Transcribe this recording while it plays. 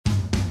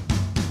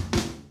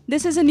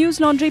This is a News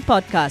Laundry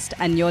podcast,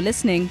 and you're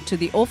listening to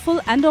the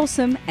Awful and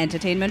Awesome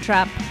Entertainment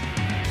Wrap.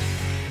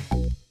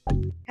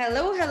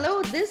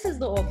 Hello. This is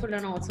the Awful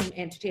and Awesome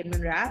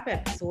Entertainment Wrap,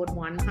 episode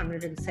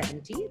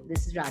 170.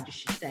 This is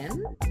Rajesh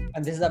Sen.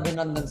 And this is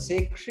Abhinandan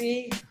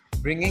Sekhri,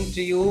 bringing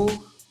to you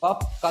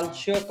pop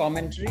culture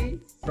commentary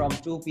from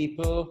two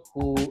people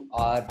who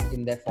are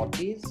in their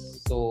 40s.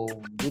 So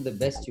do the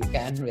best you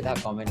can with our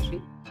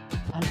commentary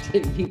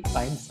until we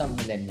find some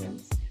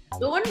millennials.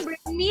 Don't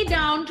bring me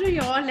down to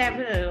your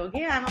level,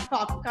 okay? I'm a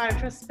pop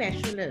culture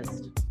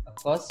specialist. Of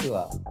course you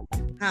are.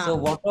 Huh. So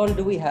what all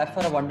do we have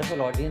for a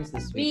wonderful audience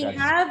this week? We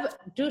have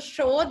to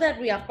show that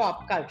we are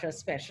pop culture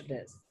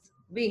specialists.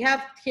 We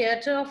have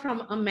theatre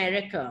from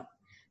America.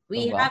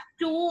 We have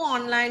two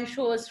online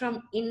shows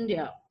from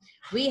India.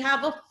 We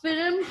have a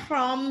film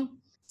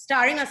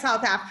starring a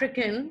South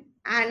African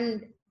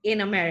and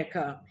in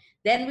America.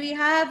 Then we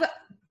have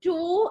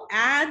two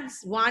ads.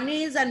 One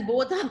is, and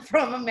both are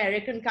from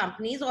American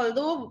companies,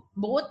 although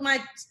both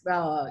might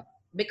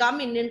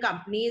become Indian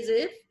companies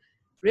if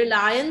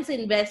Reliance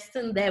invests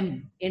in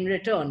them in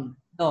return.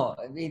 No,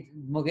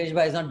 Mukesh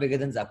Bhai is not bigger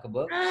than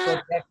Zuckerberg. So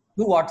there are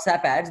two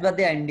WhatsApp ads, but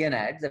they are Indian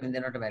ads. I mean,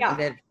 they're not American.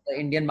 They're the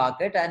Indian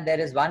market. And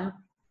there is one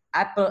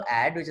Apple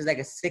ad, which is like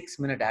a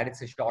 6-minute ad.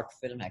 It's a short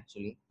film,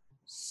 actually.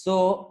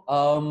 So,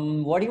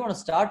 what do you want to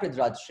start with,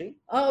 Rajshri?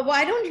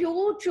 Why don't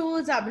you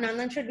choose,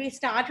 Abhinandan? Should we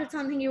start with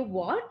something you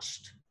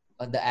watched?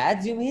 The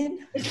ads, you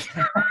mean?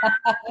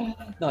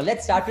 No,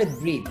 let's start with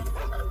Breathe.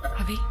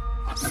 Avi,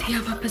 Sia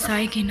वापस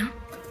आएगी ना?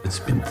 It's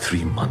been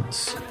 3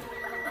 months.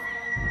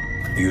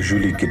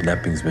 Usually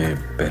kidnappings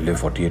में पहले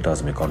 48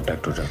 hours में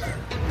contact हो जाता है.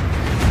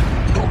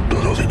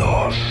 Doctor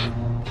Avinash,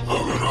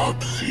 अगर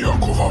आप सिया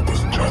को वापस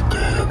चाहते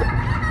हैं,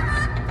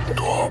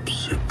 तो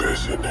आपसे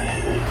पैसे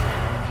नहीं,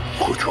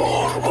 कुछ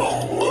और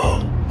मांगूंगा.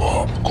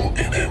 आपको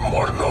इन्हें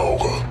मरना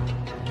होगा,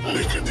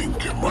 लेकिन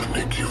इनके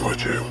मरने की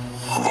वजह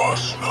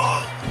वासना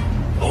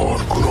और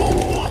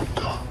क्रोध.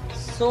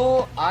 So,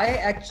 I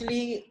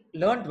actually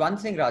learned one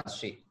thing,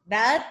 Rajshri.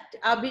 That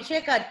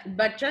Abhishek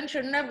Bachchan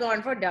shouldn't have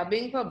gone for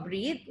dubbing for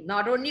Breathe.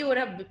 Not only would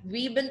have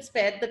we been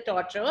spared the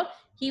torture,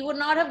 he would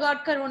not have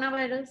got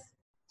coronavirus.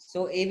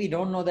 So, we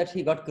don't know that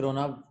he got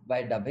corona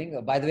by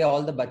dubbing. By the way,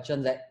 all the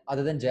Bachchans,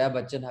 other than Jaya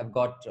Bachchan, have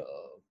got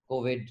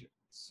COVID.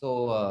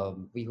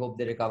 So, we hope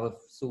they recover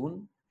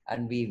soon.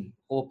 And we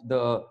hope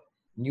the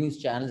news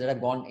channels that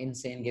have gone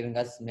insane, giving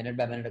us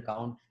minute-by-minute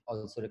account,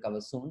 also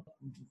recover soon.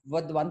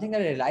 But the one thing I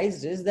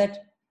realized is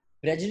that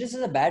prejudice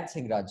is a bad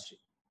thing, Rajshri.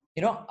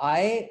 You know,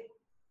 I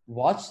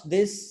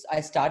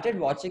started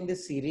watching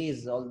this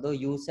series, although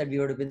you said we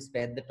would have been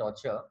spared the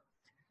torture.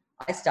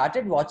 I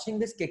started watching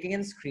this kicking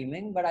and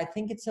screaming, but I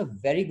think it's a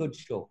very good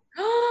show.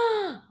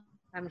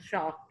 I'm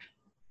shocked.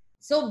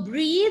 So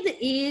Breathe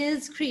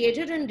is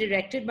created and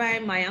directed by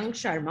Mayank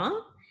Sharma,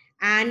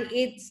 and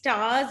it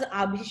stars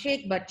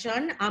Abhishek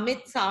Bachchan,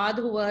 Amit Saad,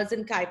 who was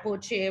in Kai Po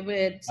Che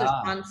with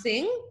Sushant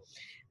Singh,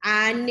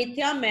 and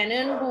Nitya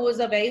Menon, who is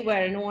a very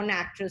well-known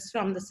actress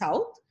from the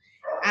South.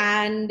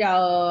 And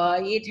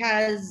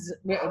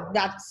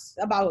that's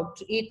about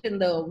it in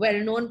the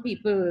well-known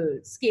people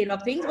scale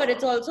of things, but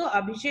it's also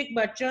Abhishek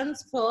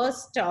Bachchan's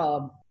first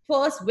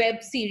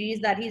web series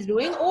that he's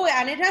doing. Oh,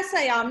 and it has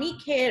Sayami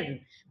Kher,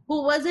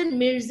 who was in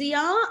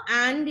Mirzia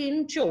and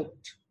in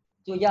Choked.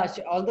 So yeah,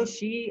 although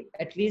she,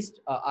 at least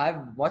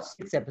I've watched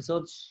 6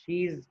 episodes,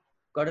 she's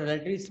got a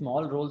relatively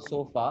small role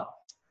so far.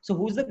 So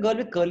who's the girl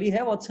with curly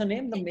hair? What's her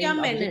name? Nitya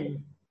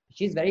Menon.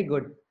 She's very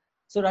good.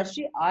 So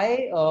Rajshri,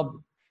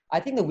 I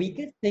think the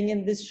weakest thing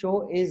in this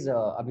show is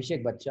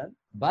Abhishek Bachchan,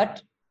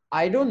 but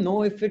I don't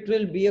know if it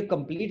will be a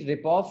complete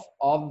ripoff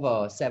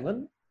of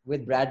Seven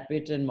with Brad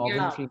Pitt and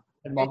Morgan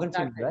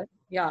Freeman, right?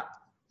 Yeah,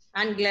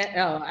 and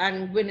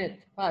Gwyneth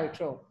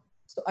Paltrow.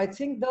 So I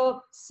think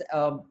till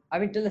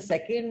the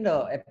second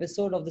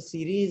episode of the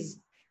series,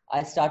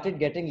 I started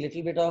getting a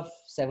little bit of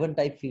Seven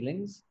type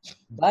feelings,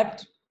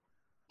 but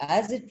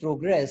as it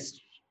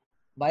progressed,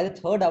 by the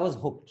third I was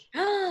hooked.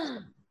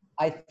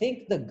 I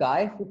think the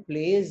guy who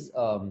plays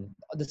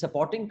the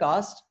supporting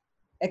cast,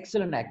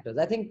 excellent actors.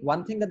 I think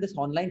one thing that this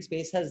online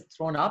space has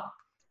thrown up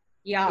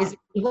is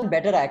even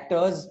better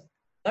actors.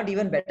 Not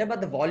even better,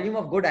 but the volume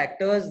of good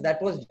actors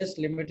that was just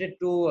limited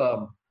to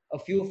a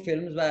few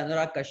films by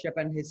Anurag Kashyap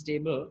and his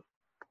stable.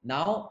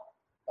 Now,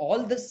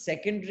 all the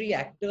secondary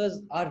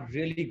actors are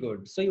really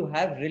good. So you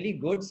have really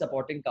good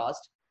supporting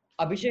cast.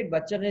 Abhishek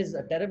Bachchan is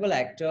a terrible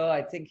actor.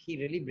 I think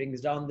he really brings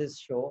down this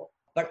show.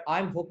 But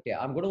I'm hooked here.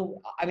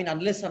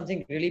 Unless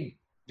something really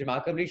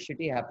remarkably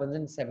shitty happens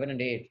in 7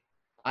 and 8,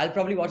 I'll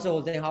probably watch the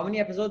whole thing. How many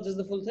episodes is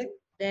the full thing?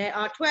 There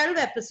are 12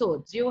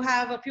 episodes. You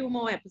have a few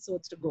more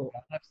episodes to go. I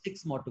have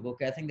 6 more to go.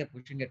 Okay, I think they're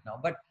pushing it now.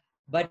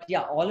 But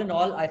yeah, all in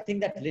all, I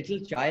think that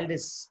little child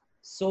is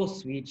so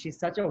sweet. She's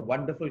such a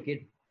wonderful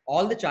kid.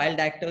 All the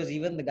child actors,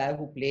 even the guy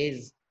who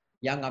plays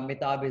young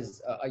Amitabh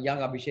young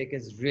Abhishek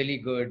is really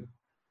good.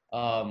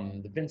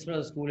 The principal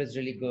of the school is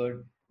really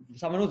good.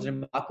 Someone who's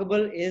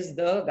remarkable is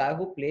the guy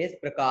who plays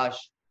Prakash,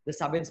 the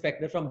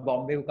sub-inspector from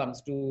Bombay who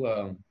comes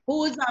to...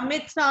 Who's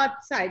Amit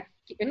Saad's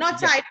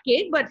not Yeah.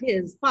 sidekick, but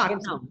his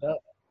partner.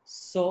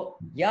 So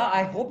yeah,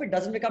 I hope it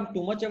doesn't become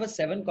too much of a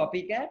Seven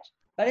copycat,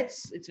 but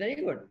it's very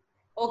good.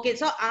 Okay,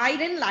 so I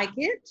didn't like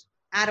it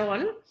at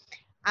all.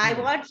 I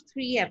watched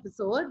 3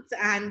 episodes,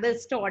 and the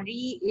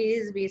story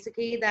is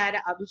basically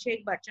that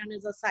Abhishek Bachchan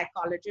is a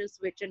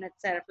psychologist, which in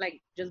itself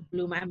like just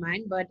blew my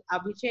mind. But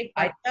Abhishek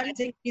I Bachchan,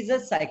 think he's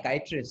a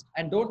psychiatrist,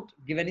 and don't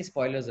give any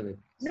spoilers away.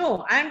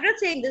 no, I'm just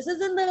saying this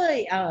is in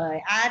the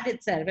ad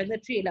itself, in the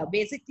trailer.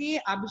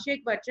 Basically,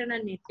 Abhishek Bachchan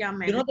and Nitya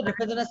Menon. You know the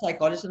difference in a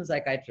psychologist and a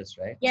psychiatrist,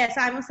 right? Yes,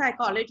 I'm a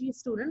psychology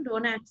student.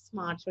 Don't act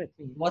smart with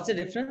me. What's the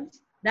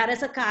difference? That a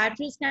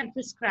psychiatrist can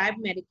prescribe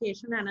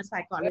medication and a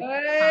psychologist.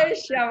 Hey,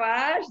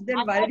 Shavash. Then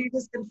why did you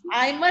just confuse?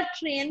 I'm a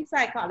trained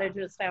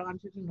psychologist. I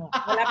want you to know.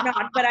 Well, I'm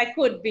not, but I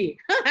could be.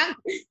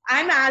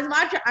 I'm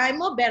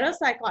a better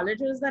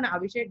psychologist than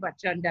Abhishek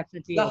Bachchan,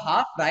 definitely. You're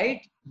half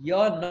right.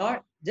 You're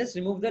not. Just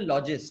remove the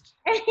logist.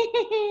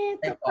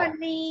 It's Like,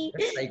 funny.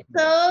 Just like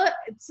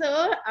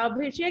So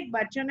Abhishek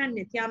Bachchan and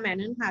Nitya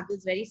Menon have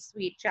this very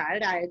sweet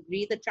child. I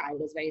agree, the child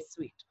is very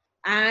sweet.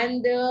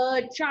 And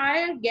the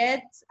child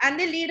gets, and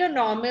they lead a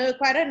normal,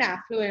 quite an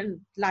affluent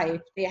life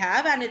they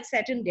have, and it's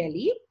set in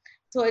Delhi.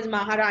 So it's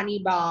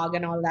Maharani Bagh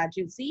and all that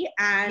you see.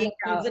 And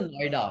it's in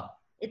Noida.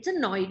 it's in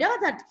Noida,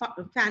 that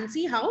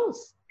fancy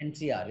house.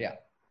 NCR, yeah.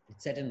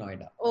 It's set in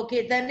Noida.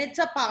 Okay, then it's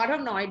a part of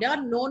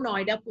Noida no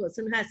Noida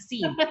person has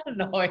seen.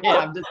 No, yeah,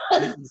 I'm just.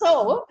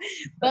 So,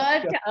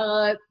 but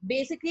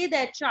basically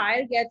their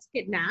child gets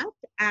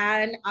kidnapped,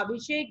 and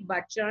Abhishek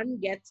Bachchan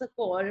gets a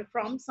call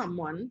from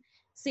someone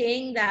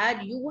saying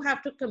that you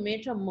have to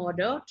commit a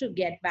murder to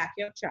get back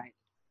your child.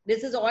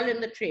 This is all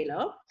in the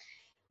trailer.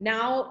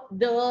 Now,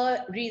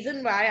 the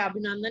reason why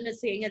Abhinandan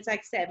is saying it's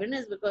like 7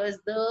 is because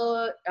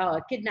the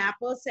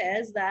kidnapper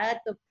says that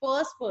the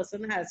first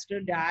person has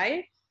to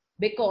die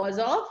because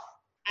of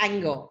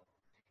anger.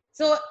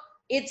 So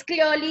it's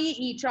clearly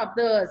each of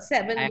the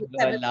 7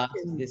 last,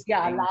 sins.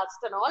 thing. Last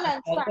and all.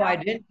 And also,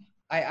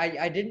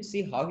 I didn't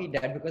see how he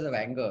died because of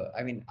anger.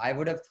 I mean, I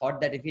would have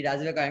thought that if he dies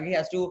because of anger, he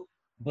has to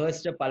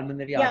burst a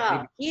pulmonary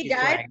artery. He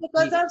died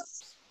because of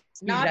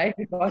died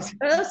because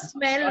the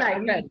smell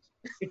like that.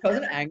 It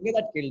wasn't anger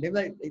that killed him.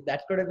 Like,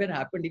 that could have been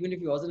happened even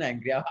if he wasn't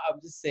angry.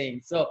 I'm just saying.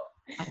 So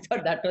I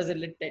thought that was a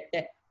little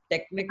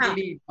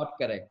technically not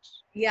correct.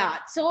 Yeah.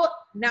 So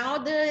now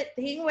the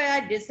thing where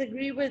I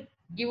disagree with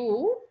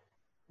you,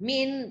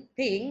 main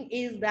thing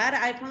is that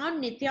I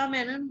found Nitya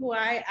Menon, who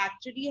I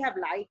actually have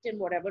liked in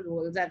whatever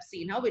roles I've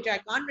seen her, which I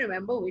can't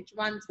remember which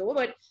ones though,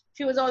 but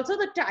she was also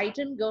the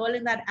Titan girl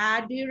in that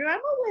ad. Do you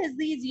remember who has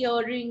these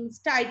earrings?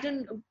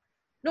 Titan,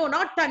 no,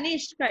 not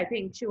Tanishq, I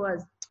think she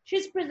was.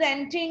 She's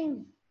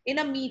presenting in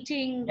a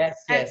meeting.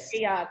 Yes.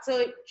 Yeah,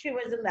 so she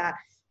was in that.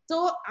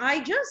 So I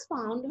just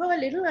found her a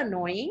little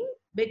annoying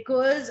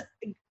because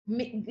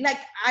like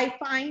I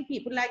find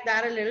people like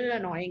that a little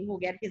annoying who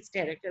get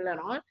hysterical and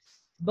all.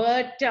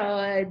 But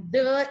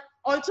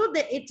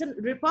it's a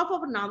ripoff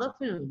of another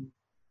film,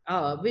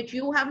 which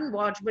you haven't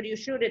watched, but you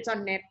should. It's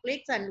on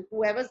Netflix, and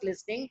whoever's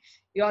listening,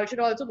 you all should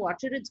also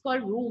watch it. It's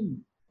called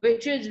Room,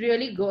 which is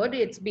really good.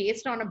 It's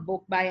based on a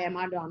book by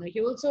Emma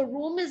Donoghue. So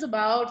Room is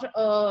about,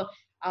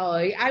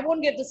 I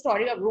won't give the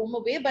story of Room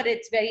away, but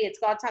it's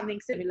got something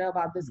similar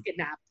about this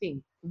kidnap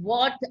thing.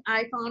 What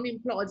I found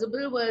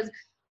implausible was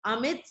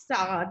Amit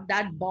Saad,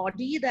 that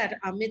body that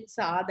Amit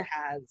Saad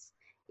has.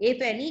 If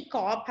any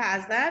cop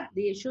has that,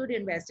 they should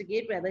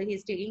investigate whether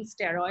he's taking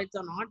steroids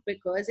or not,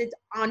 because it's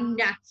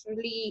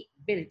unnaturally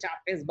built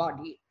up, his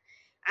body.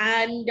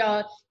 And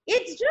it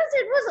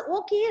was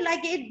okay.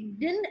 Like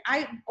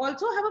I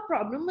also have a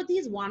problem with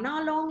these 1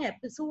 hour long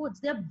episodes.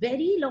 They're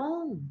very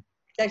long.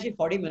 It's actually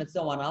 40 minutes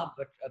to 1 hour,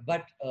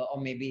 but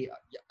or maybe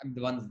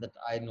the ones that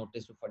I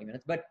noticed were 40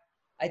 minutes. But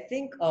I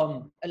think,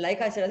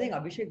 like I said, I think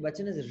Abhishek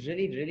Bachchan is a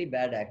really, really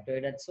bad actor.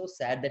 And it's so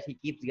sad that he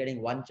keeps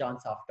getting one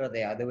chance after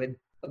the other with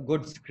a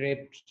good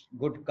script,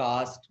 good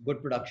cast,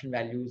 good production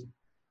values.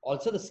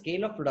 Also, the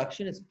scale of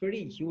production is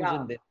pretty huge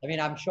in this. I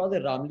mean, I'm sure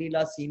the Ram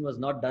Leela scene was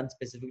not done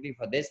specifically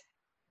for this.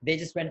 They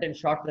just went and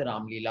shot the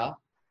Ram Leela.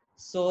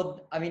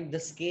 So, I mean, the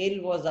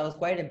scale was, I was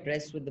quite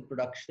impressed with the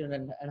production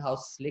and how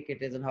slick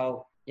it is and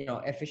how,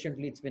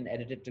 efficiently it's been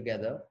edited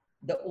together.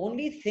 The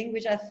only thing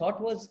which I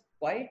thought was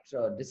quite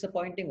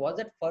disappointing was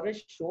that for a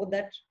show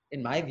that,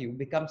 in my view,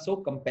 becomes so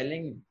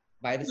compelling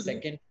by the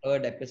second,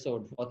 third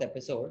episode, fourth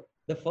episode,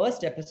 the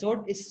first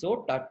episode is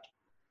so tight.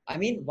 I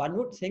mean, one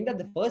would think that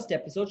the first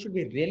episode should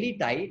be really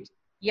tight.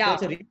 Yeah. So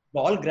it's a really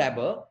ball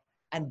grabber.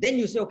 And then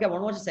you say, okay, I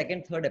want to watch the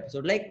second, third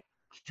episode. Like,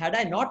 had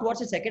I not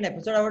watched the second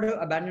episode, I would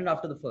have abandoned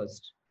after the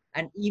first.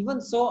 And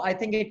even so, I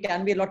think it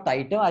can be a lot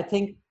tighter. I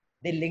think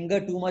they linger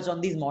too much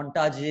on these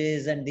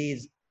montages and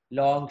these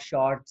long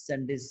shots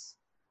and this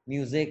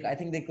music. I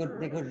think they could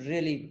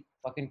really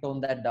fucking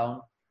tone that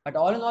down. But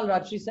all in all,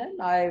 Rajshri Sen,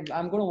 I'm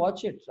going to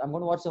watch it. I'm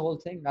going to watch the whole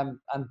thing. I'm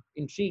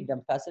intrigued.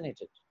 I'm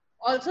fascinated.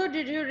 Also,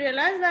 did you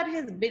realize that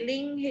his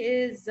billing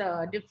is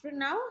different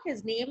now?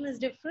 His name is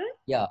different?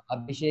 Yeah,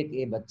 Abhishek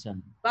A. Bachchan.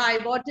 Why?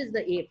 What is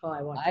the A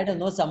for? I don't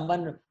know.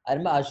 I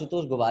remember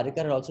Ashutosh Govarikar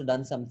had also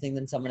done something.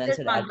 Then someone else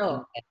had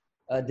added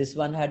this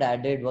one had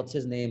added, what's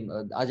his name?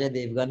 Ajay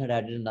Devgan had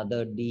added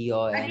another D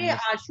or N. Arey,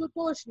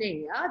 Ashutosh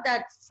ne,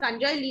 that's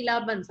Sanjay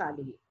Leela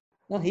Bansali.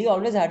 No, he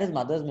always had his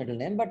mother's middle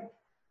name, but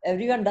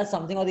everyone does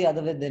something or the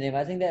other with the name.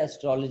 I think they're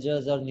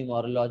astrologers or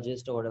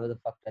numerologists or whatever the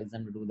fuck tells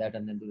them to do that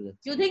and then do that.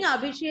 Do you think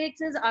Abhishek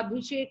says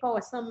Abhishek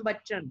Awesome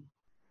Bachchan?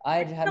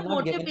 I It's a have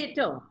not given.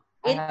 motivator.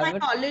 I In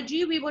haven't-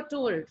 psychology, we were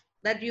told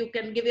that you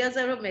can give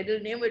yourself a middle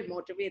name, it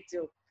motivates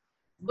you.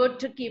 Good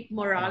to keep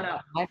morale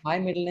up. My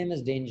middle name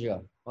is Danger.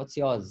 What's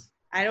yours?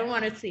 I don't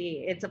want to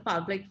say it's a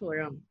public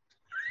forum.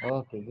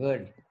 Okay,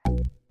 good.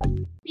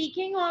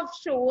 Speaking of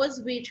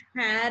shows which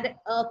had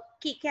a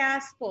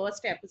kick-ass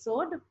first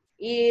episode,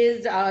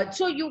 is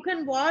so you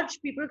can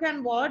watch, people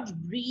can watch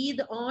Breathe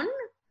on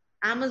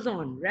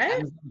Amazon, right?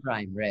 Amazon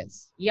Prime,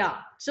 yes. Yeah.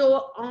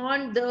 So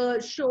on the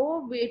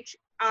show, which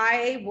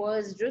I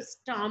was just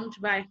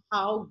stumped by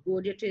how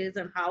good it is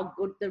and how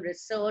good the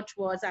research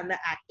was and the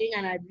acting,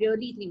 and I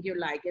really think you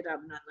like it,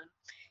 Abhinandan,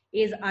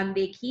 is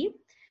Andekhi.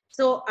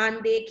 So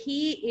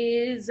Andekhi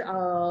is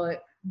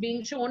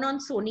being shown on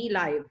Sony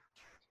Live,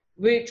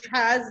 which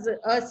has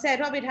a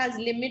set of, it has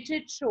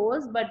limited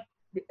shows, but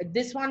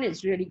this one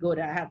is really good,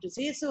 I have to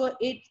say. So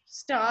it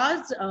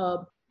stars,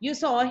 you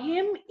saw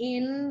him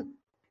in,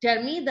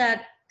 tell me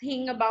that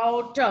thing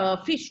about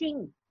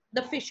fishing,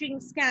 the fishing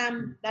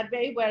scam, that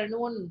very well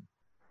known.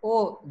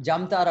 Oh,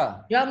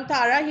 Jamtara.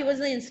 Jamtara, he was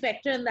the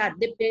inspector in that,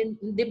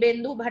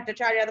 Dibendu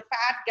Bhattacharya, the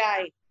fat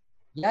guy.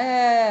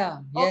 Yeah.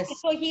 Yes. Okay,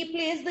 so he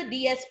plays the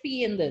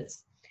DSP in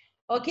this.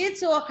 Okay,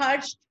 so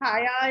Harsh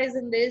Chaya is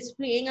in this,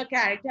 playing a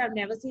character. I've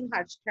never seen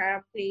Harsh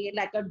Chaya play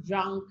like a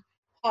drunk,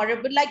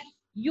 horrible. Like,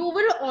 you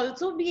will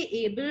also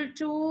be able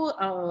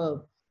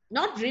to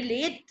not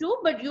relate to,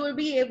 but you will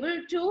be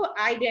able to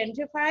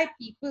identify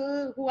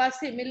people who are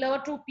similar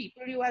to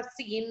people you have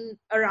seen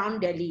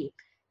around Delhi.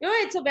 You know,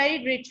 it's a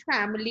very rich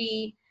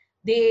family.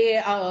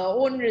 They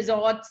own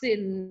resorts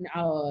in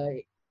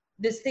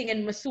this thing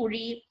in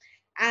Mussoorie.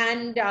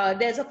 And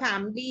there's a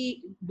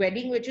family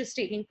wedding which is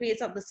taking place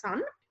of the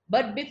son.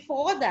 But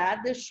before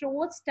that, the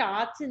show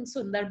starts in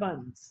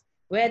Sundarbans,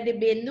 where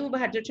Dibendu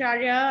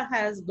Bhattacharya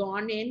has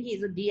gone in.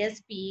 He's a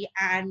DSP,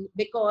 and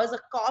because a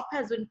cop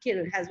has been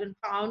killed, has been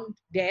found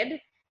dead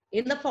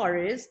in the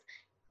forest,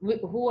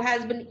 who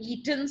has been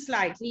eaten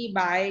slightly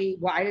by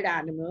wild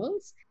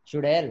animals.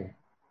 Chudel.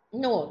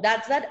 No,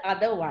 that's that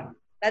other one.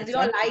 That's It's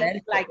your not life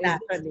Chudel. like that.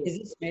 Is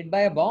it made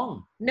by a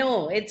bong?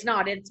 No, it's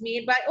not. It's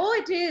made by, oh,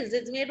 it is.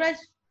 It's made by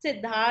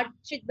Siddhartha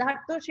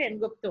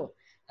Sengupta.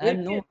 I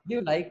know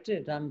you liked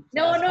it. No.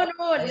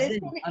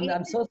 Listen, Listen,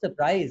 I'm so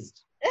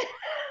surprised.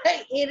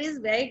 it is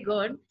very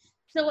good.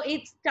 So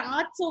it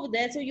starts over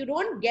there. So you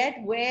don't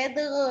get where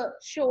the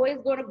show is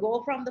going to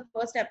go from the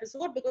first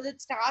episode, because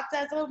it starts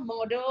as a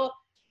murder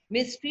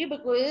mystery,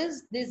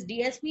 because this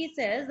DSP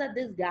says that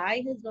this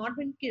guy has not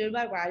been killed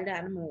by wild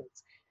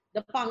animals.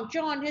 The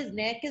puncture on his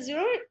neck is, you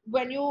know,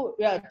 when you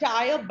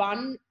tie a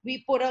bun,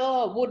 we put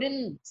a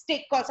wooden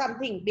stick or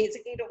something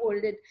basically to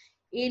hold it.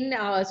 In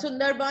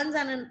Sundarbans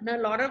and in a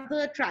lot of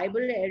the tribal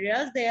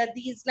areas, there are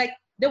these, like,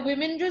 the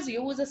women just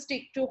use a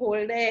stick to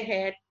hold their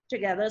hair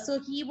together.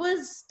 So he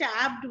was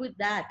stabbed with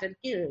that and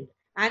killed.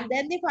 And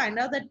then they find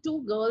out that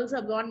 2 girls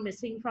have gone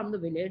missing from the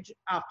village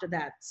after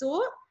that.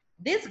 So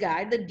this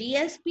guy, the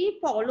DSP,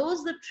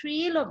 follows the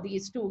trail of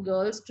these 2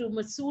 girls to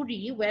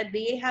Mussoorie, where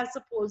they have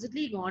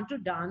supposedly gone to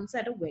dance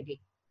at a wedding.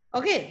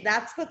 Okay,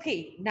 that's the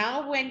thing.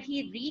 Now, when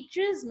he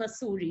reaches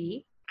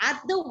Mussoorie, at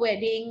the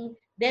wedding,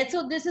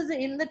 so this is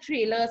in the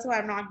trailer, so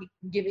I'm not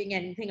giving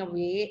anything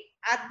away.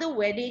 At the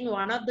wedding,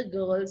 one of the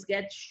girls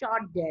gets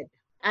shot dead.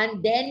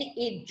 And then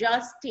it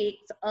just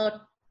takes a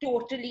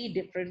totally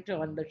different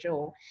turn, the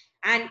show.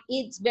 And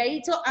it's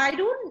very, so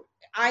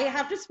I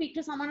have to speak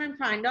to someone and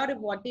find out if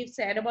what they've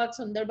said about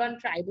Sundarban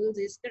tribals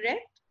is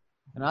correct.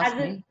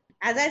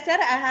 As I said,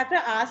 I have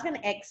to ask an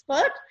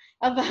expert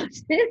about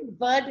it,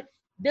 but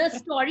the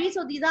story,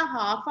 so these are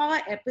half-hour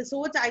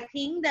episodes. I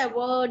think there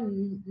were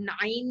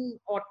 9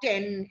 or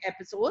 10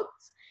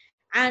 episodes,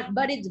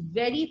 but it's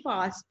very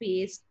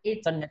fast-paced.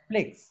 It's on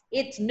Netflix.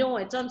 It's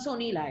on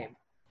Sony Live.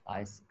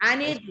 I see.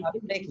 And it's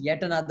like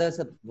yet another.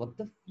 What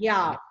the?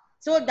 Yeah.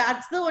 So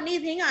that's the only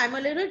thing. I'm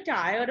a little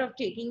tired of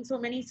taking so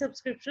many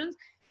subscriptions.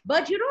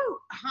 But you know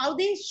how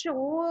they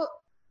show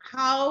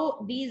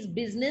how these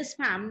business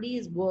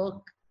families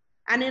work,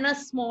 and in a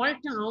small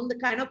town, the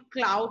kind of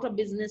clout a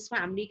business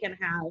family can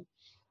have.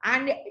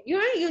 And you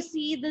know, you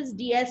see this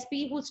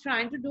DSP who's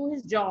trying to do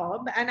his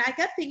job, and I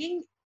kept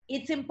thinking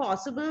it's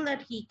impossible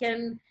that he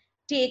can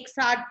take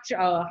such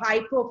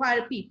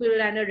high-profile people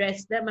and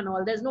arrest them and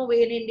all. There's no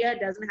way in India it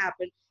doesn't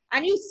happen.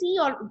 And you see,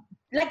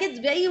 like, it's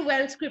very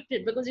well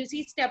scripted, because you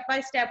see step by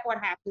step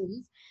what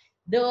happens.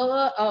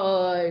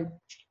 The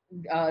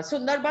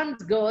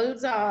Sundarbans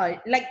girls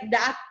are like,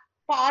 that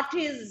part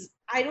is,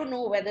 I don't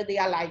know whether they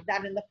are like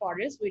that in the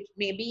forest, which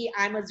maybe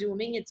I'm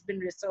assuming it's been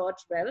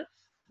researched well.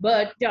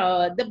 But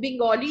the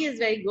Bengali is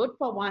very good.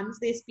 For once,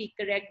 they speak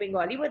correct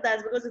Bengali, but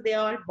that's because they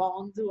are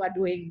bongs who are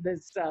doing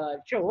this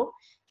show.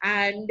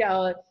 And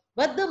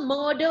But the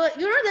murder,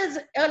 there's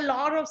a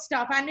lot of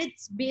stuff, and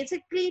it's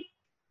basically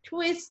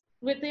twist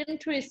within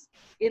twist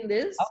in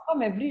this. How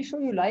come every show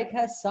you like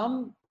has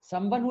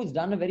someone who's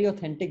done a very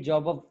authentic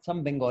job of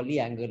some Bengali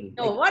angle?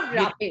 No, what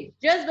rubbish.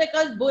 Just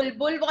because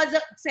Bulbul was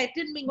set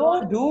in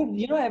Bengal. No,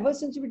 dude, ever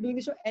since you've been doing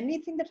this show,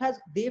 anything that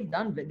they've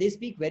done, they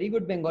speak very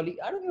good Bengali.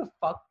 I don't give a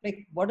fuck.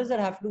 Like, what does that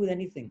have to do with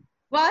anything?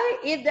 Why?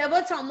 If there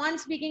was someone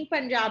speaking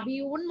Punjabi,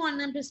 you wouldn't want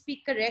them to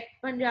speak correct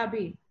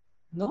Punjabi.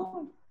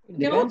 No.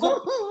 No.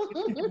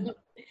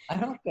 I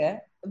don't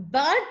care.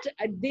 But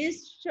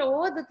this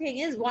show, the thing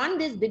is,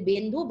 this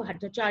Dibyendu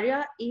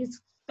Bhattacharya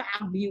is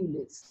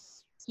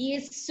fabulous. He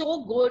is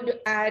so good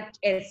at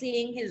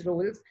essaying his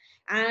roles.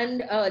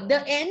 And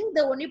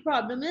the only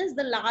problem is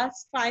the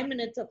last 5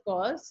 minutes, of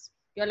course,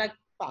 you're like,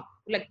 fuck,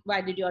 like,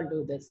 why did you all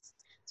do this?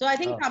 So I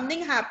think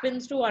something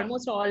happens to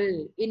almost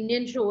all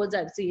Indian shows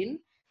I've seen,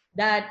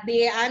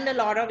 and a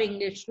lot of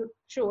English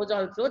shows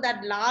also,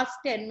 that last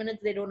 10 minutes,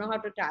 they don't know how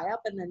to tie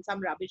up and then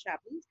some rubbish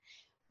happens.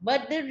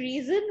 But the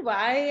reason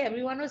why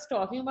everyone was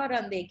talking about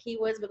Andekhi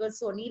was because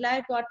Sony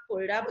Live got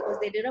pulled up because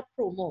they did a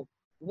promo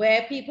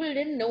where people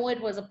didn't know it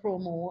was a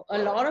promo. A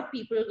lot of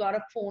people got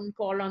a phone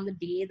call on the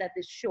day that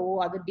the show,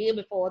 or the day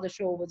before the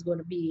show was going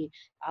to be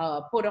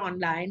put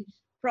online,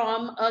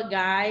 from a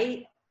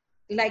guy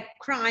like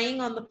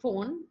crying on the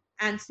phone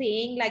and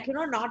saying, like,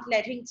 not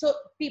letting. So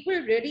people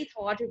really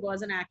thought it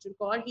was an actual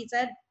call. He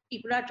said,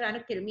 people are trying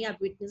to kill me.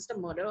 I've witnessed a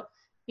murder.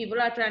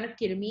 People are trying to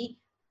kill me.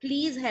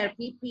 Please help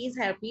me. Please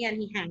help me. And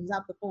he hangs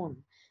up the phone.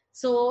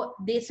 So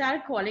they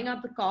started calling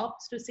up the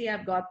cops to say,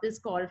 I've got this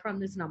call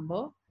from this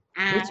number.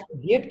 And which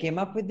idiot came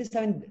up with this?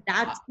 I mean,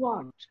 that's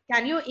what.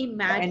 Can you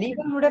imagine?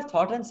 Anyone would have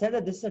thought and said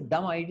that this is a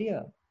dumb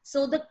idea.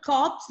 So the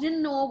cops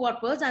didn't know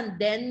what was, and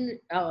then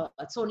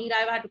Sony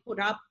Live had to put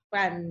up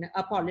an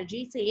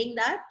apology saying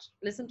that,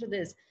 listen to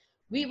this,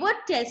 we were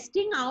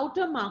testing out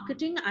a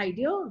marketing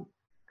idea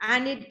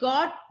and it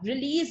got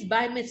released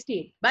by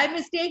mistake. By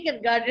mistake,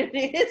 it got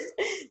released.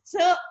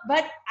 So,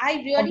 but I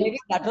really... Or maybe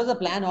that was a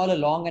plan all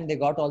along and they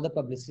got all the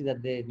publicity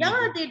that they...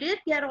 Yeah, needed. they did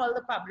get all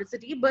the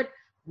publicity, but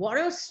what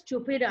a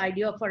stupid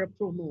idea for a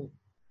promo.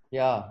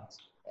 Yeah.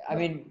 I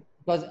mean,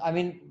 because,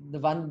 the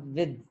one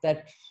with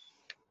that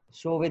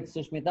show with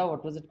Sushmita,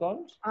 what was it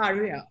called?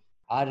 Arya.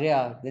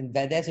 Then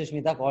there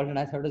Sushmita called and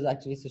I thought it was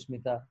actually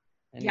Sushmita.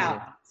 Anyway.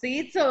 Yeah,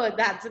 see, so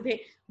that's the thing.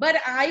 But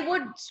I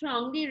would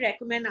strongly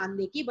recommend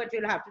Andekhi, but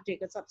you'll have to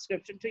take a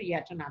subscription to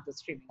yet another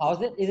streaming.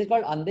 How's it? Is it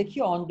called Andekhi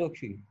or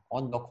Ondokhi?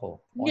 Ondokho?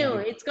 No,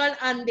 it's called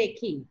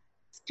Andekhi.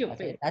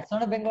 Stupid. That's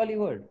not a Bengali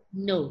word.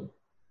 No.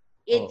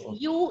 It's okay.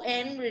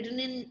 UN written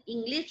in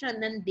English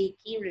and then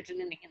Dekhi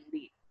written in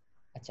Hindi.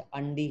 Acha,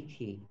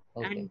 Andekhi.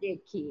 Okay.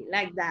 Andekhi,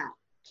 like that.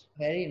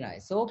 Very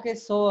nice. Okay,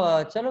 so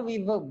chalo,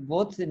 we've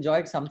both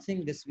enjoyed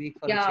something this week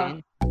for a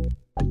change.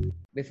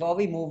 Before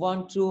we move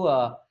on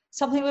to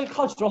something like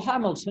cultural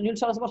Hamilton, you'll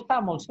tell us about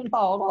Hamilton.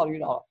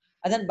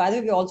 And then, by the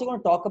way, we're also going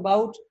to talk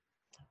about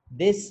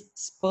this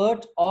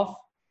spurt of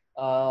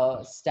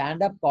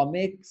stand-up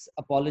comics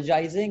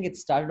apologizing. It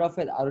started off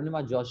with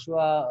Arunima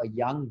Joshua, a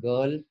young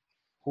girl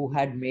who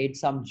had made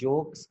some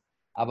jokes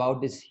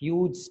about this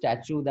huge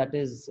statue that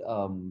is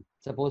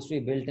supposed to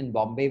be built in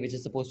Bombay, which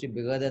is supposed to be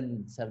bigger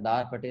than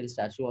Sardar Patel's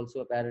statue also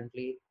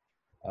apparently.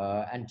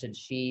 And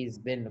she's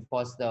been, of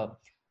course, the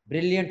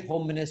brilliant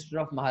Home Minister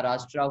of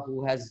Maharashtra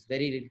who has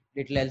very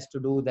little else to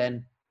do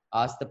than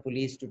ask the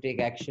police to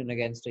take action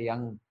against a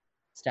young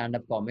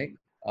stand-up comic.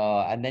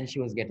 And then she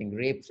was getting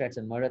rape threats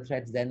and murder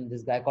threats. Then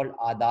this guy called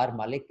Adar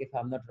Malik, if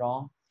I'm not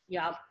wrong,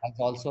 has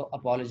also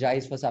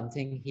apologized for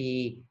something.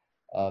 He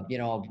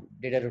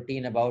did a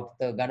routine about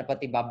the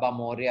Ganapati Baba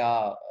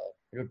Moria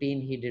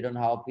routine he did on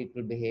how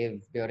people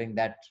behave during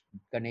that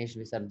Ganesh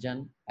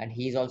Visarjan. And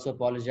he's also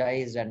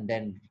apologized. And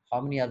then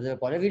how many other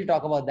apologies? We'll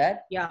talk about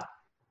that. Yeah.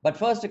 But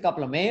first, a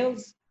couple of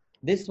mails.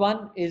 This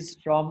one is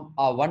from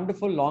our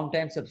wonderful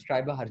long-time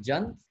subscriber,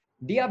 Harjant.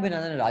 Dear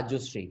Abhinandan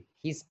Rajyasree,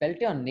 he spelled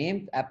your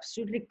name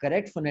absolutely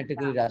correct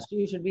phonetically, Rajyasree.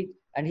 You should be,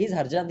 and he's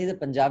Harjant, he's a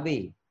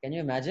Punjabi. Can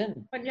you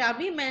imagine?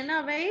 Punjabi men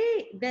are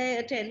their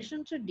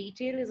attention to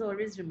detail is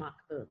always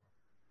remarkable.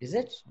 Is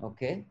it?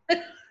 Okay.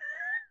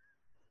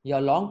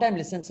 Your long-time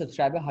listener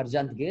subscriber,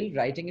 Harjant Gill,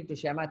 writing in to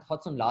share my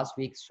thoughts on last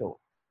week's show.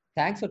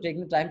 Thanks for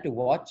taking the time to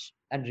watch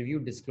and review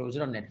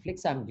Disclosure on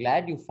Netflix. I'm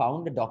glad you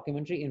found the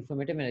documentary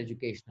informative and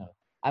educational.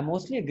 I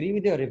mostly agree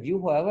with your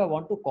review. However, I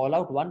want to call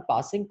out one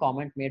passing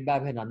comment made by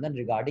Abhinandan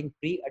regarding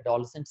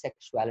pre-adolescent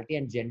sexuality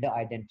and gender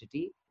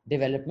identity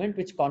development,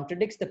 which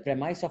contradicts the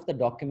premise of the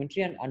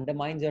documentary and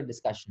undermines your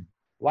discussion.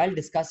 While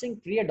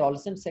discussing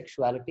pre-adolescent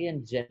sexuality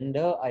and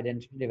gender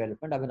identity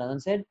development,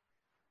 Abhinandan said,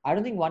 I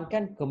don't think one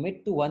can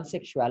commit to one's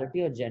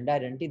sexuality or gender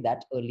identity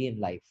that early in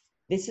life.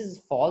 This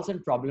is false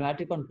and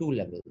problematic on two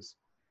levels.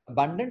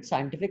 Abundant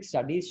scientific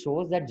studies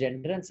shows that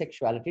gender and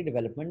sexuality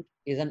development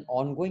is an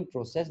ongoing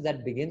process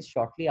that begins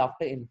shortly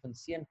after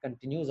infancy and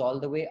continues all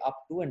the way up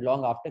to and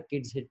long after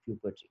kids hit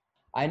puberty.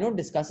 I know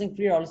discussing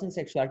pre-adolescent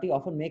sexuality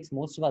often makes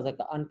most of us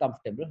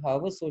uncomfortable.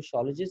 However,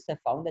 sociologists have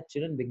found that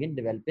children begin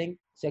developing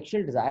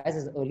sexual desires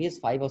as early as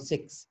 5 or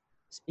 6.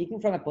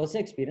 speaking from a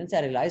personal experience,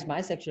 I realized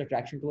my sexual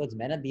attraction towards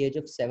men at the age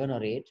of 7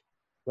 or 8,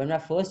 when my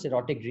first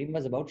erotic dream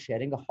was about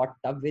sharing a hot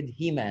tub with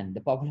He-Man,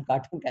 the popular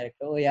cartoon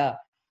character. Oh yeah,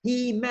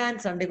 He-Man,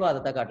 Sunday ko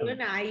aata tha cartoon.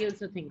 Even I used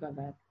to think of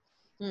that.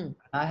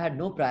 I had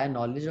no prior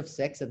knowledge of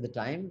sex at the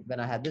time when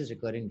I had this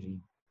recurring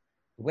dream.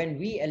 When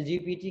we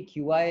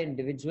LGBTQI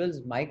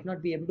individuals might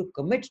not be able to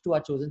commit to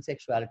our chosen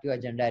sexuality or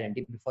gender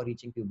identity before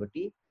reaching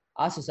puberty,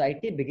 our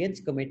society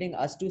begins committing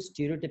us to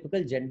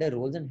stereotypical gender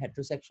roles and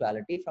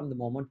heterosexuality from the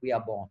moment we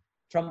are born.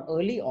 From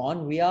early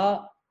on, we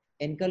are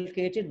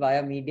inculcated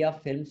via media,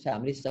 films,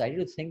 family, society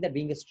to think that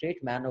being a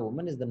straight man or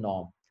woman is the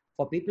norm.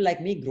 For people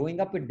like me growing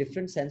up with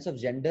different sense of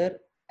gender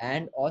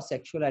and or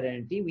sexual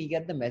identity, we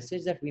get the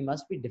message that we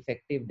must be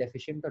defective,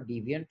 deficient, or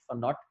deviant for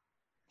not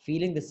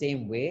feeling the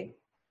same way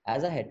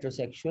as our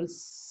heterosexual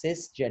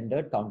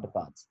cisgendered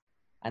counterparts.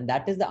 And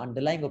that is the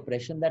underlying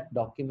oppression that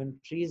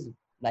documentaries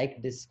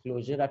like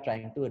Disclosure are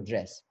trying to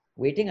address.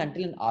 Waiting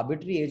until an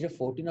arbitrary age of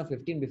 14 or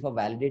 15 before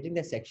validating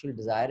their sexual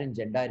desire and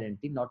gender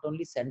identity not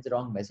only sends the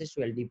wrong message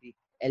to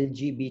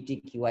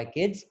LGBTQI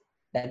kids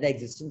that their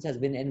existence has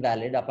been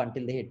invalid up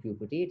until they hit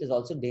puberty, it is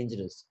also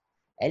dangerous.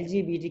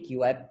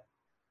 LGBTQI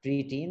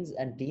preteens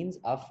and teens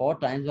are 4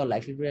 times more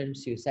likely to attempt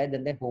suicide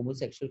than their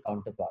homosexual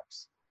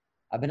counterparts.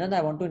 Abhinandan,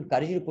 I want to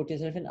encourage you to put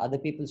yourself in other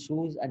people's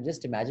shoes and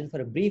just imagine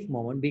for a brief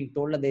moment being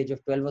told at the age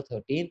of 12 or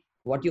 13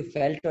 what you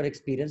felt or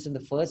experienced in the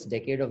first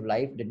decade of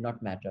life did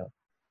not matter.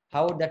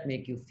 How would that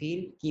make you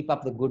feel? Keep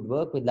up the good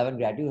work. With love and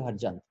gratitude,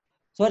 Harjant.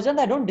 So Harjant,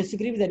 I don't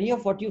disagree with any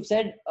of what you've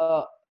said,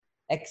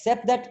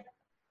 except that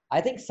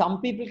I think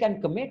some people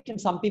can commit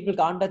and some people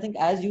can't. I think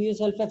as you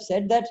yourself have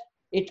said that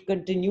it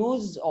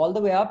continues all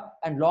the way up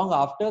and long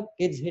after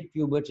kids hit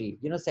puberty,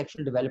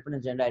 sexual development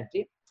and gender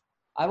identity.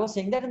 I was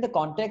saying that in the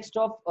context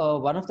of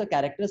one of the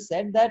characters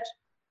said that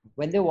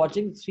when they were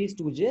watching Three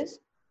Stooges,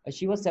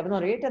 she was 7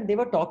 or 8 and they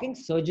were talking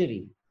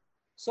surgery.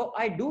 So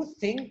I do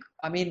think,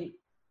 I'm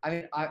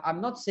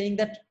not saying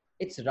that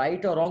it's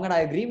right or wrong. And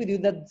I agree with you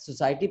that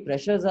society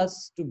pressures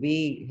us to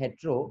be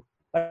hetero.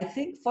 But I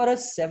think for a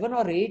 7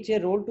 or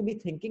 8-year-old to be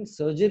thinking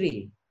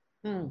surgery,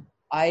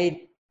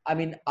 I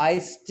understand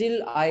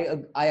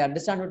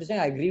what you're saying.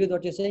 I agree with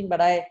what you're saying,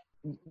 but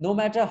no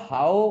matter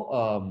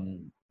how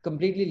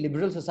completely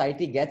liberal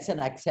society gets and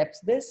accepts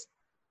this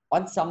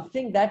on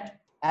something that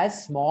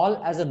as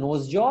small as a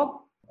nose job,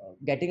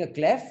 getting a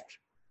cleft,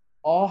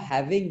 or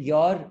having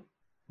your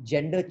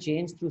gender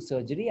changed through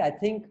surgery, I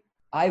think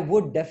I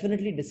would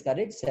definitely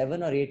discourage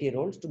 7 or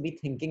 8-year-olds to be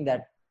thinking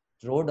that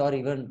road or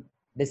even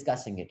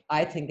discussing it.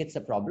 I think it's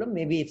a problem.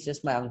 Maybe it's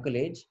just my uncle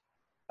age,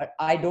 but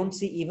I don't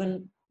see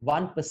even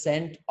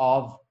 1%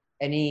 of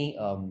any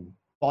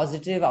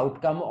positive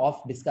outcome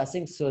of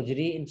discussing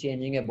surgery in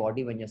changing your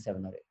body when you're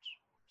 7 or 8.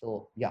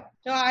 So, yeah.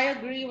 So I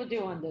agree with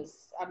you on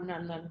this,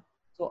 Abhinandan.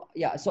 So,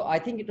 yeah. So I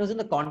think it was in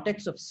the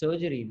context of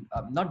surgery,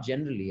 not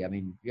generally.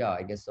 I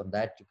guess on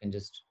that you can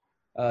just...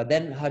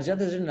 then Harjant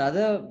has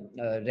another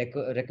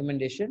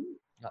recommendation.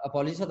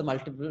 Apologies for the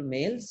multiple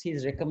mails.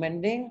 He's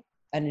recommending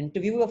an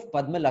interview of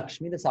Padma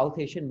Lakshmi, the South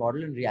Asian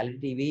model and reality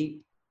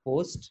TV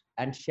host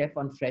and chef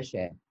on Fresh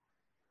Air.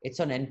 It's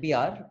on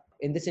NPR.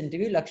 In this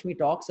interview, Lakshmi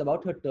talks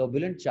about her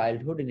turbulent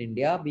childhood in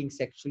India, being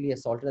sexually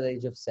assaulted at the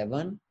age of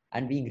 7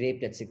 and being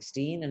raped at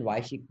 16, and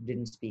why she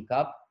didn't speak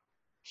up.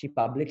 She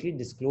publicly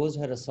disclosed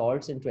her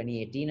assaults in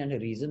 2018 and her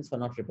reasons for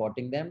not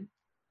reporting them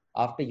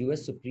after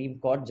US Supreme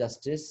Court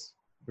Justice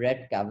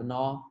Brett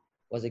Kavanaugh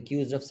was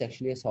accused of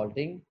sexually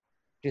assaulting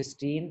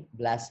Christine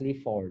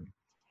Blasey Ford.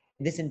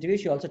 In this interview,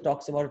 she also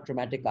talks about a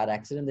traumatic car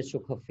accident that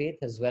shook her faith,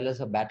 as well as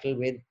her battle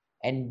with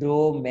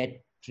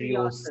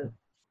endometriosis.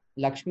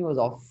 Lakshmi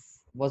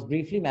was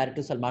briefly married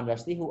to Salman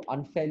Rushdie, who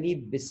unfairly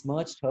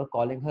besmirched her,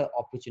 calling her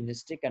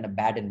opportunistic and a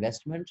bad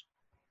investment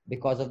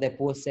because of their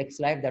poor sex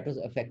life that was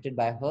affected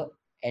by her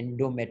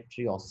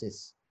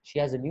endometriosis. She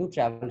has a new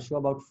travel show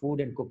about food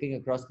and cooking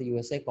across the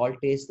USA called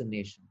Taste the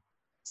Nation.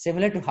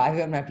 Similar to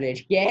Highway on My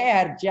Plate.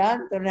 Yeah,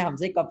 Arjan, तुमने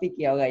हमसे copy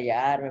किया होगा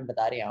यार, मैं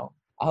बता रही हूँ.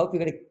 I hope you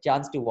get a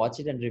chance to watch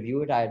it and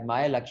review it. I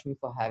admire Lakshmi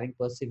for having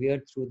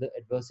persevered through the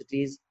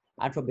adversities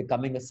and for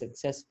becoming a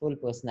successful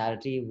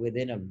personality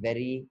within a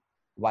very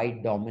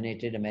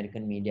white-dominated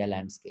American media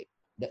landscape.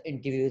 The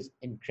interview is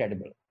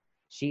incredible.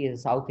 She is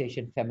a South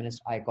Asian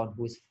feminist icon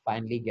who is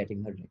finally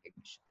getting her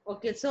recognition.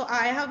 Okay, so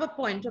I have a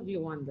point of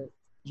view on this.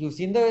 You've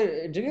seen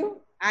the interview?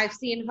 I've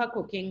seen her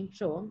cooking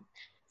show.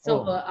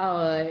 So,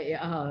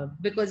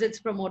 because it's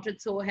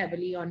promoted so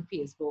heavily on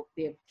Facebook,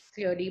 they've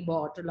clearly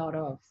bought a lot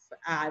of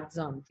ads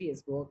on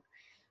Facebook.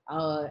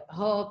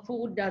 Her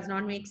food does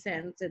not make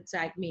sense. It's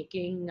like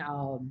making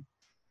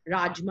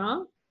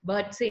rajma,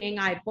 but saying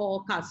I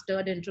pour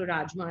custard into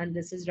rajma and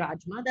this is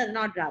rajma. That's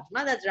not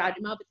rajma. That's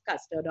rajma with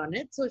custard on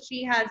it. So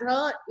she has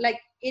her,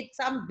 it's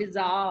some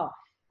bizarre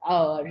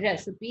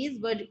recipes,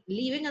 but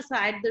leaving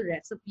aside the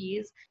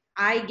recipes,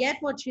 I get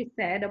what she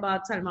said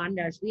about Salman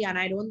Rushdie, and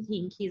I don't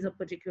think he's a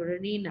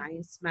particularly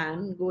nice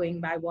man,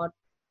 going by what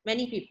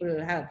many people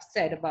have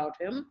said about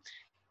him.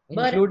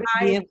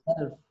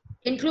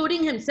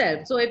 Including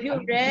himself. So if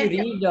you read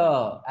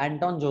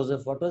Anton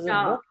Joseph, what was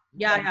it?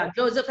 Yeah,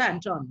 Joseph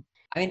Anton.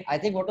 I mean, I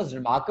think what was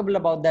remarkable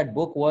about that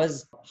book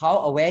was how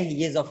aware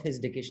he is of his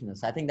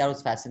dickishness. I think that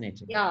was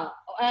fascinating. Yeah,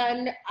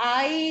 and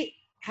I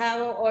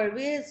have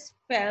always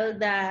felt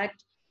that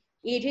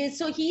it is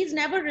so he's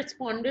never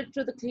responded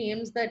to the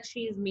claims that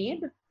she's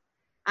made,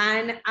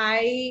 and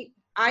I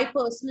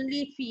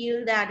personally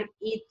feel that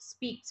it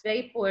speaks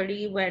very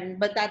poorly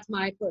but that's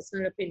my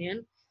personal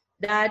opinion,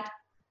 that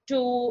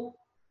to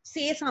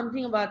say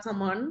something about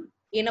someone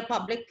in a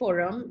public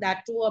forum,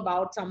 that too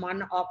about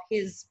someone of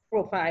his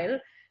profile,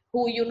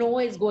 who you know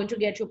is going to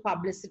get you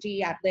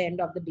publicity at the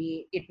end of the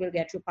day, it will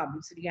get you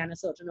publicity and a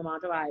certain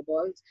amount of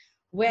eyeballs,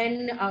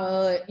 when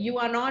you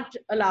are not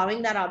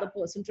allowing that other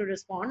person to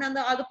respond and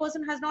the other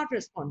person has not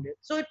responded.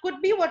 So it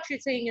could be what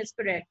she's saying is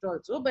correct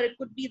also, but it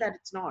could be that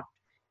it's not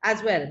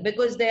as well,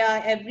 because there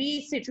are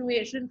every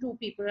situation, two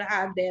people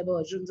have their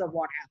versions of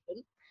what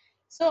happened.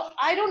 So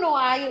I don't know,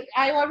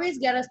 I always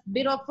get a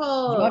bit of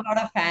You're a, not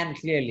a fan,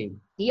 clearly.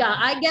 yeah,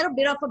 I get a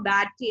bit of a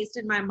bad taste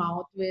in my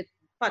mouth with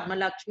Padma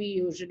Lakshmi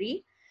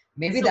usually.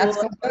 Maybe So- that's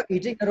because you're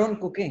eating your own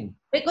cooking.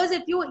 Because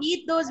if you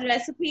eat those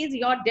recipes,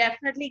 you're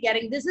definitely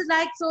getting, this is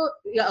like, so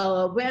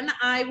when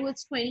I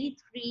was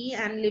 23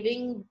 and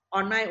living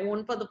on my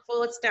own for the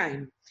first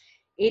time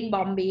in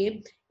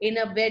Bombay, in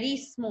a very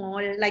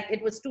small, like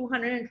it was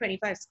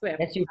 225 square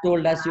Yes, feet. you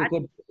told us you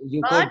could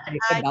But take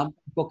a dump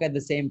and cook at the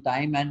same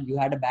time, and you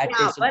had a bad Yeah,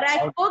 taste. in but your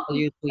I mouth, cooked so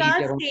you used to eat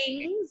your own.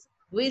 Sing's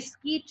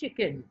whiskey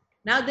chicken.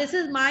 Now this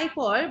is my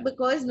fault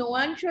because no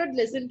one should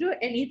listen to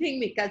anything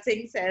Mika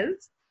Singh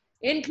says,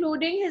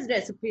 including his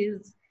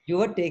recipes. You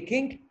were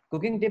taking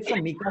cooking tips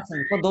from Mika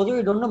Singh. For those of you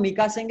who don't know,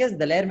 Mika Singh is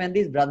Daler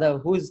Mendy's brother,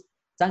 who's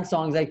sung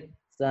songs like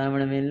So I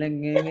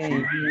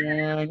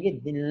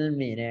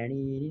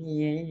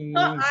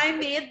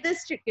made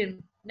this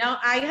chicken. Now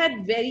I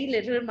had very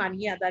little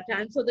money at that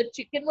time, so the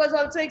chicken was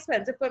also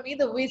expensive for me.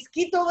 The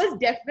whiskey though was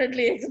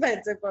definitely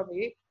expensive for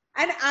me,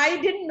 and I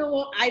didn't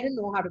know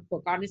how to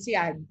cook. Honestly,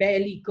 I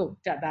barely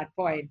cooked at that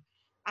point.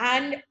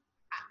 And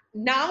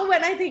now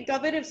when I think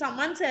of it, if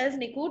someone says,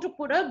 Niku, to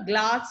put a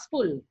glass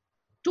full,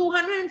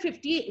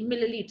 250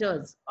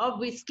 milliliters of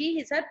whiskey,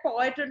 he said,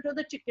 pour it into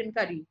the chicken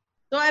curry.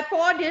 So I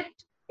poured it.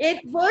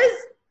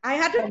 I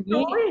had to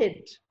pour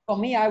it. For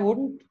me, I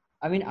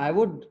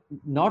would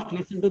not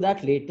listen to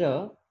that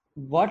later.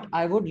 What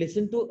I would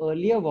listen to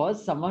earlier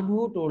was someone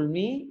who told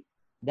me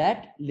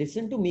that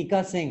listen to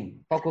Mika Singh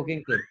for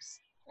cooking tips.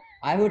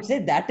 I would say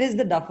that is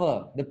the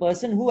duffer, the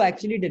person who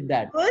actually did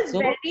that. I was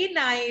very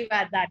naive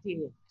at that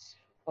age.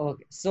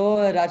 Okay, so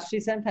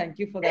Rajshri Sen, thank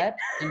you for that.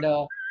 And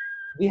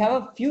we have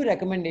a few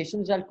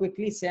recommendations I'll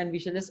quickly say, and we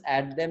shall just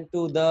add them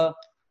to the.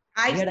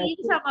 I've seen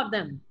some of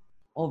them.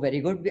 Oh, very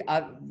good.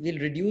 We've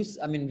reduced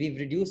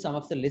some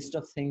of the list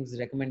of things,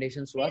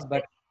 recommendations to us.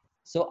 But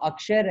so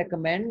Akshay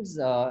recommends,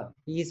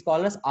 he's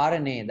called us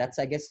RNA. That's,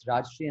 I guess,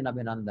 Rajshri and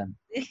Abhinandan.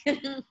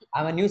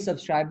 I'm a new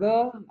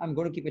subscriber. I'm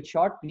going to keep it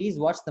short. Please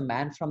watch The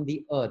Man from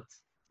the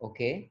Earth.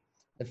 Okay.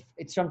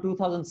 It's from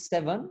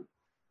 2007.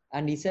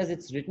 And he says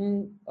it's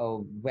written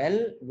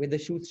well with a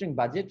shoestring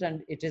budget.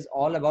 And it is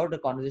all about a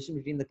conversation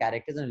between the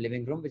characters in a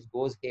living room, which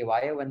goes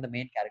haywire when the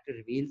main character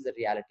reveals the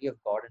reality of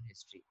God and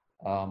history.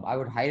 I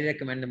would highly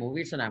recommend the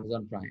movie. It's on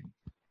Amazon Prime.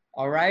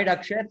 All right,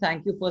 Akshay,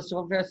 thank you first of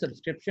all for your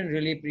subscription.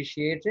 Really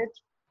appreciate it.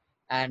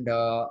 And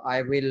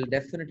I will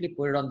definitely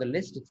put it on the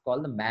list. It's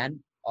called The Man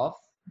of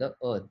the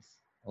Earth.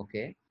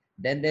 Okay.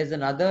 Then there's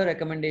another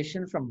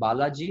recommendation from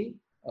Balaji.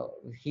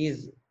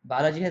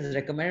 Balaji has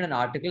recommended an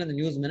article in the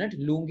News Minute.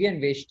 Lungi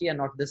and Veshti are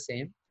not the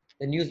same.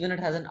 The News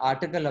Minute has an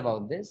article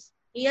about this.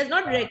 He has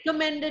not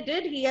recommended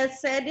it. He has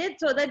said it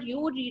so that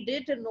you read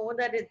it and know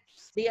that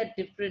they are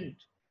different.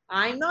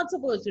 I'm not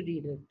supposed to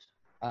read it.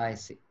 I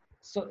see.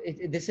 So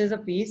this is a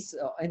piece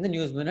in the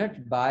News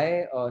Minute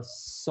by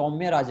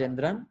Soumya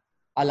Rajendran.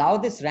 Allow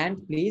this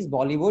rant, please.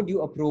 Bollywood,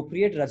 you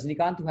appropriate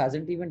Rajnikant, who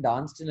hasn't even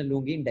danced in a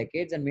lungi in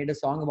decades, and made a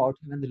song about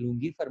him and the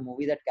lungi for a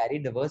movie that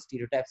carried diverse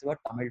stereotypes about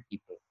Tamil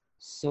people.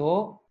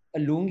 So a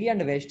lungi and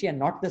a veshti are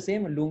not the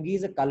same. A lungi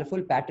is a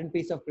colorful patterned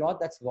piece of cloth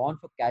that's worn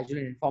for casual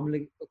and informal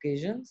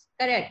occasions.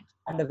 Correct.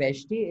 And the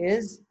veshti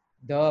is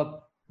the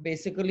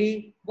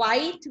basically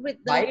white with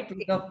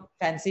a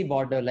fancy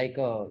border, like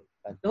a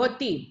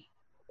dhoti.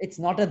 It's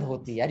not a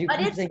dhoti.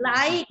 But it's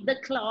like, the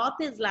cloth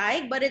is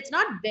like, but it's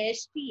not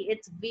veshti,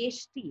 it's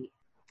veshti.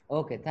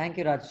 Okay, thank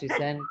you, Rajshri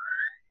Sen.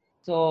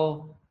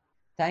 So,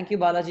 thank you,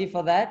 Balaji,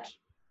 for that.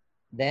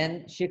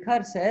 Then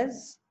Shikhar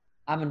says,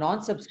 I'm a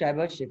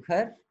non-subscriber,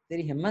 Shikhar.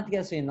 तेरी हिम्मत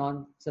कैसे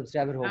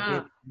non-subscriber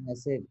होके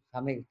ऐसे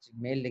हमें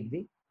mail लिख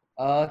दी.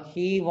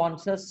 He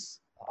wants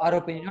us our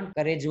opinion on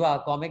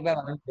Karejwa, comic by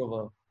Varun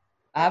Grover.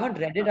 I haven't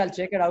read it. I'll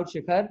check it out,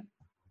 Shikhar.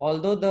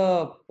 Although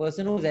the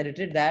person who's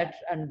edited that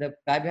and the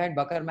guy behind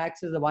Bakar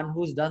Max is the one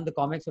who's done the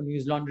comics for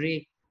News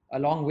Laundry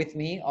along with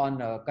me on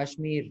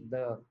Kashmir,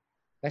 the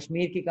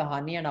Kashmir Ki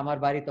Kahani and Amar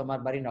Bari Tomar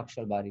Bari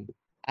Nakshal Bari.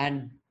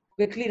 And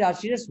quickly,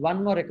 Rajshri, just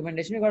one more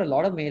recommendation. We got a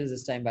lot of mails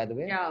this time, by the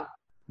way. Yeah.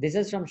 This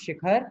is from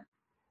Shikhar.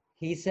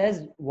 He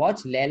says,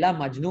 watch Laila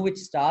Majnu, which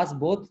stars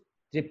both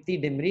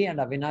Tripti Dimri and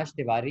Avinash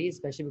Tiwari,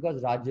 especially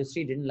because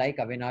Rajyasree didn't like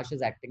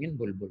Avinash's acting in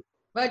Bulbul.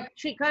 But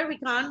Shikhar, we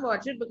can't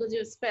watch it because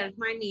you spelled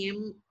my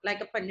name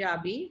like a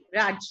Punjabi,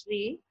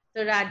 Rajshri.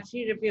 So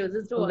Rajshri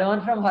refuses to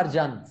Learn from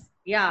Harjant.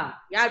 Yeah,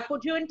 I'll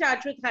put you in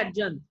touch with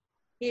Harjant.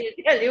 He'll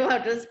tell you how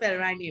to spell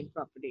my name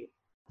properly.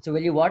 So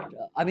will you watch?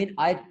 I mean,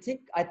 I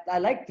think I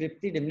like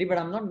Tripti Dimri, but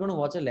I'm not going to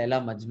watch a Laila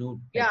Majnun.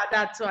 Yeah,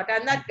 that's what.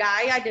 And that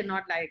guy I did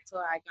not like, so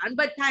I can't.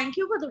 But thank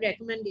you for the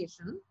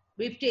recommendation.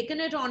 We've taken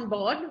it on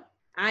board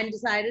and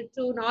decided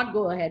to not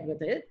go ahead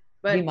with it.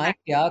 But we might,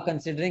 yeah,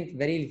 considering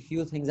very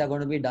few things are going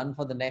to be done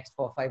for the next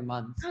 4 or 5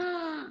 months.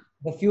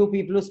 The few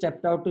people who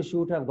stepped out to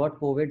shoot have got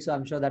COVID, so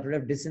I'm sure that would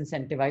have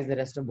disincentivized the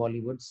rest of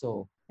Bollywood.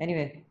 So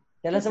anyway,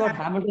 tell us about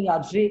Hamilton,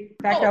 Rajshri. In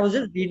fact, I was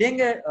just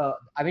reading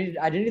I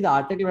didn't read the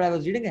article, but I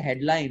was reading a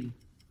headline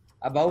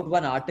about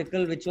one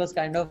article which was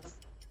kind of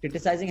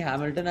criticizing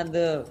Hamilton, and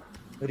the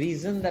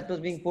reason that was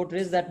being put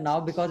is that now,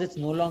 because it's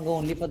no longer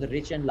only for the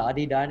rich and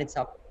la-di-da and it's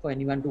up for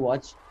anyone to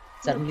watch,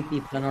 suddenly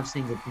people are not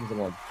saying good things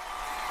about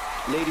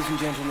it. Ladies and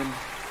gentlemen,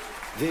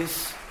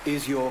 this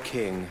is your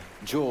king,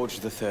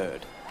 George III.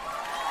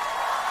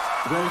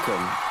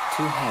 Welcome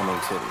to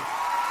Hamilton.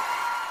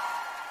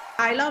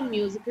 I love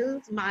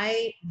musicals.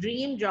 My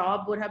dream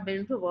job would have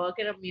been to work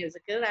in a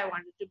musical. I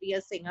wanted to be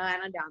a singer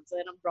and a dancer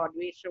in a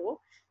Broadway show.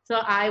 So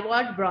I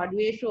watch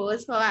Broadway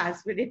shows for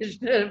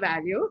aspirational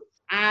value.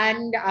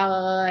 And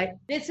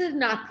this is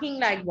nothing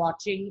like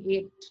watching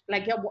it.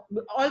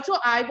 Also,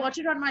 I watch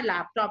it on my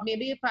laptop.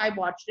 Maybe if I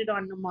watched it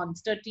on a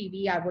Monster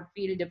TV, I would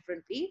feel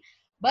differently.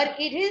 But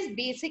it is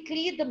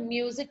basically the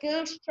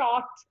musical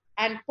shot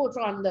and put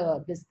on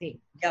this thing.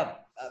 Yeah,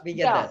 we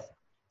get that.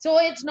 So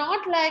it's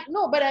not like,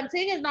 no, but I'm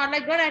saying it's not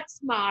like Not Act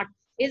Smart.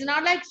 It's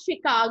not like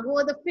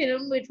Chicago, the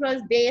film, which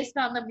was based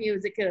on the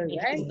musical,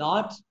 right?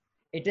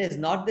 It is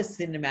not the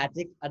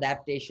cinematic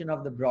adaptation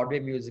of the Broadway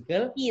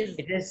musical.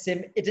 It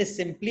is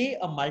simply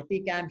a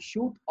multicam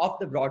shoot of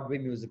the Broadway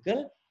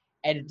musical,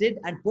 edited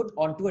and put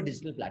onto a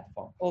digital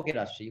platform. Okay,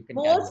 Rajshri, you can.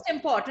 Most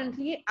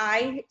importantly,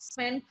 I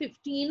spent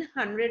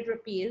 1,500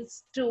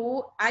 rupees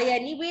I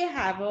anyway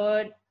have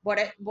a,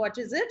 what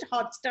is it?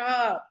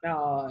 Hotstar,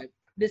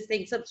 this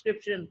thing,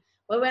 subscription.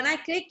 But when I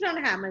clicked on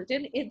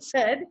Hamilton, it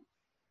said,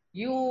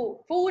 you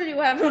fool,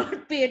 you have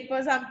not paid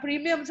for some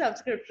premium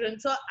subscription.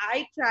 So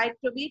I tried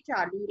to be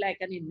Charlie like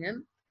an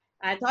Indian.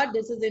 I thought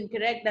this is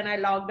incorrect. Then I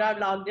logged out,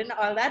 logged in,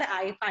 all that.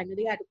 I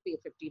finally had to pay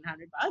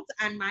 1,500 bucks.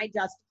 And my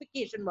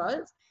justification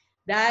was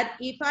that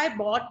if I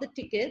bought the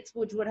tickets,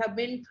 which would have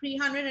been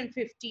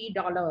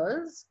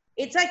 $350,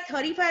 it's like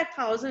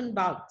 35,000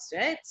 bucks,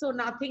 right? So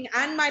nothing,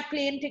 and my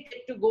plane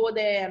ticket to go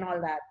there and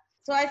all that.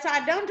 So I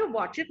sat down to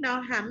watch it.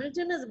 Now,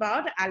 Hamilton is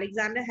about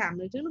Alexander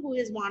Hamilton, who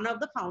is one of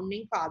the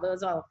founding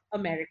fathers of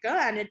America,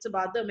 and it's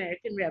about the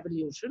American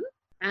Revolution.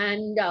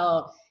 And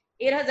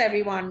it has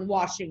everyone,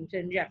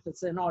 Washington,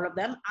 Jefferson, all of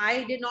them.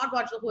 I did not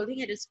watch the whole thing.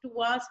 It is 2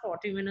 hours,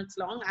 40 minutes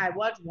long. I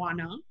watched 1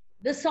 hour.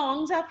 The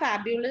songs are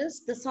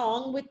fabulous. The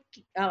song with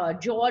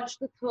George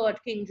III,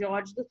 King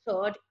George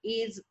III,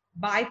 is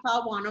by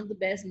far one of the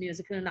best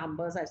musical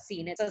numbers I've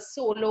seen. It's a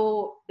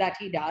solo that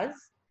he does.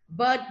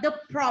 But the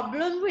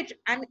problem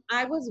and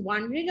I was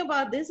wondering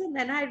about this, and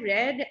then I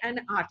read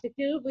an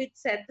article which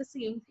said the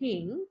same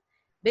thing,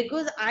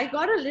 because I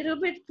got a little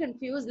bit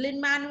confused.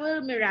 Lin-Manuel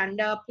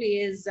Miranda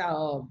plays,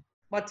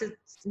 what's his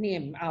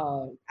name?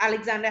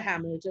 Alexander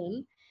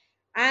Hamilton.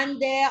 And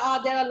there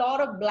are a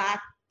lot of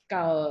black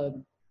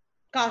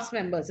cast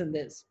members in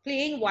this,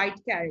 playing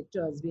white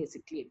characters,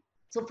 basically.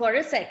 So for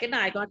a second,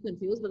 I got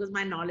confused because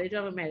my knowledge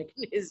of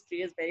American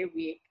history is very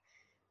weak.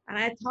 And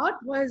I thought,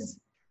 was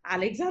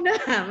Alexander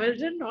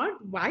Hamilton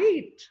not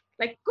white?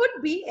 Like,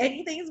 could be,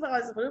 anything is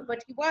possible,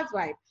 but he was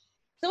white.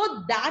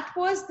 So that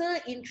was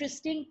the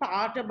interesting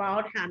part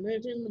about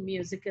Hamilton, the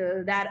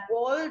musical, that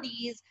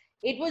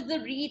it was the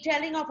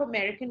retelling of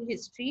American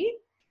history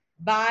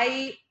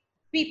by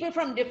people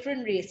from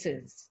different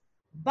races.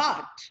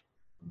 But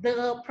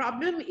the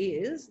problem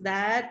is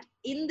that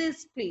in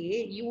this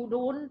play, you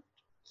don't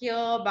hear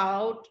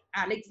about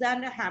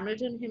Alexander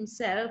Hamilton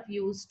himself.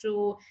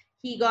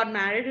 He got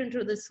married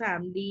into this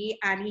family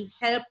and he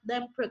helped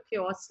them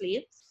procure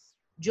slaves.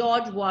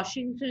 George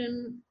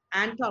Washington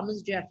and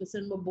Thomas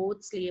Jefferson were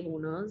both slave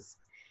owners.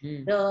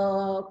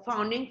 The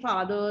founding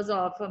fathers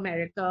of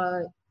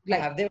America. They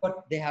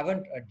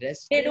haven't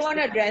addressed They don't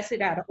address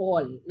it at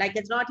all. Like,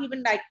 it's not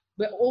even like,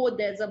 oh,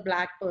 there's a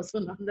black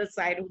person on the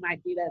side who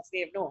might be their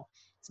slave. No,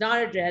 it's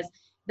not addressed.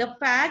 The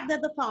fact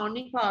that the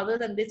founding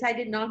fathers, and this I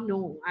did not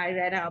know, I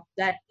read up,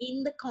 that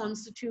in the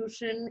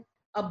Constitution,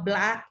 a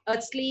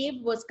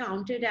slave was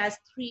counted as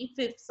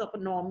 3/5 of a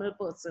normal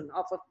person,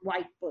 of a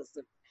white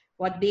person,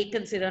 what they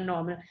consider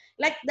normal.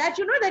 Like that,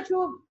 that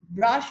you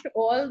brushed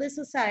all this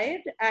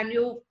aside and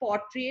you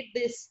portrayed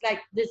this,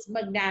 like this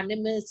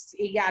magnanimous,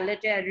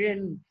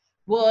 egalitarian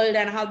world,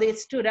 and how they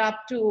stood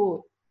up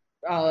to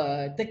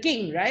the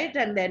king, right?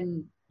 And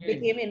then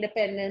became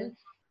independent.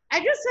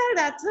 I just said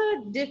that's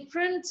a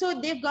different, so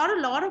they've got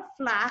a lot of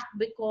flack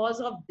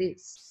because of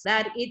this,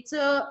 that it's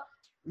a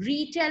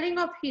retelling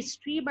of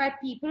history by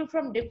people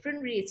from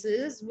different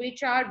races,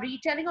 which are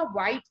retelling of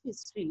white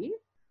history,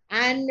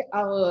 and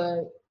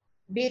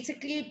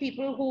basically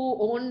people who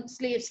own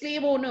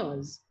slave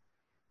owners,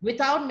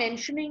 without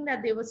mentioning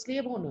that they were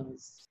slave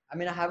owners. I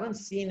mean, I haven't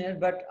seen it,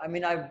 but I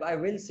mean, I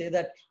will say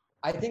that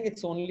I think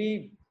it's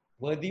only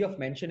worthy of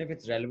mention if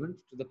it's relevant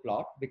to the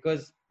plot,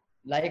 because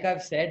like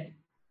I've said,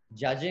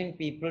 judging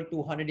people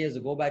 200 years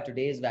ago by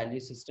today's value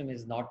system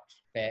is not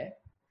fair.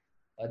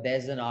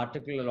 There's an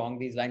article along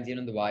these lines, even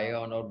in The Wire,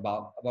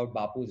 about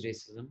Bapu's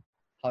racism,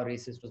 how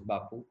racist was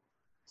Bapu.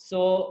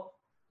 So,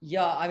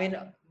 yeah, I mean,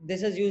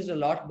 this is used a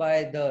lot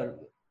by the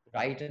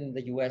right in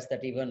the US,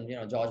 that even,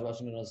 George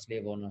Washington was a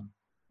slave owner.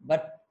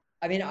 But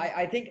I mean,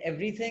 I think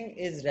everything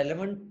is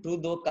relevant to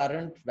the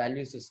current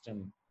value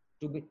system.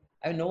 I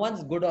mean, no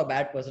one's good or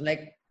bad person.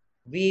 Like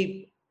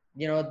we,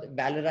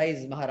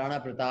 valorize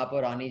Maharana Pratap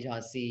or Rani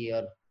Jhansi,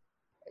 or,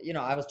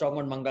 I was talking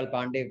about Mangal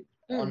Pandey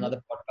on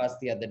another podcast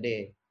the other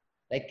day.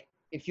 Like,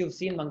 if you've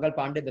seen Mangal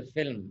Pandey, the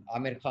film,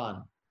 Amir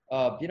Khan,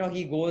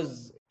 he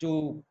goes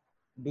to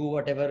do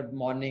whatever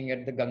morning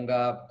at the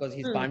Ganga because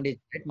he's Pandey,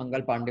 right?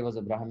 Mangal Pandey was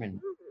a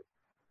Brahmin.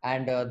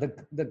 And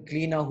the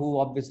cleaner, who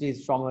obviously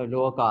is from a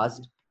lower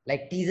caste,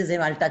 like teases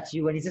him, I'll touch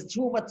you. And he says,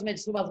 Choo mat me,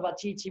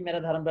 chi,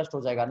 mera dharam brasht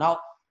ho jayega. Now,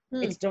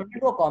 it's turned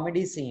into a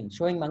comedy scene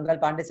showing Mangal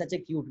Pandey such a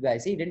cute guy.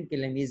 See, he didn't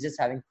kill him. He's just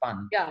having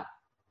fun. Yeah.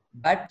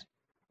 But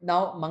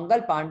now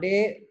Mangal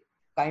Pandey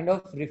kind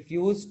of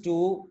refused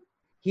to,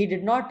 he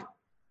did not,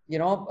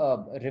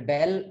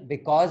 rebel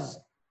because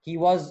he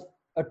was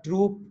a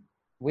troop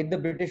with the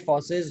British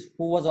forces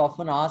who was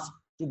often asked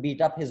to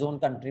beat up his own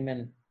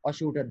countrymen or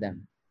shoot at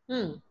them.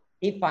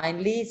 He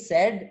finally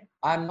said,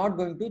 I'm not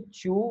going to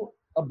chew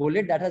a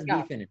bullet that has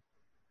beef in it.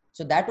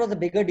 So that was a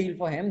bigger deal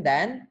for him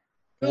than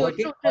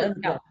working for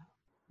him.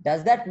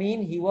 Does that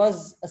mean he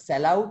was a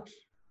sellout?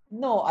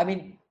 No, I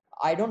mean,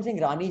 I don't think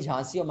Rani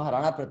Jhansi or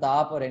Maharana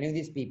Pratap or any of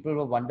these people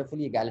were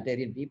wonderfully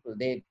egalitarian people.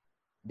 They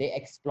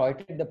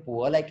exploited the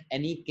poor like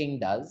any king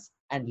does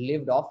and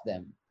lived off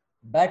them.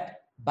 But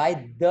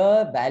by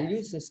the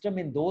value system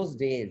in those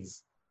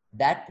days,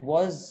 that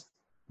was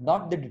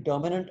not the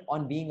determinant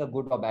on being a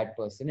good or bad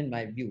person, in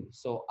my view.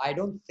 So I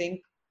don't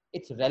think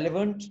it's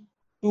relevant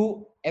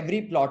to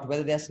every plot,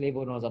 whether they're slave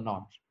owners or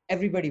not.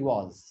 Everybody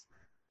was.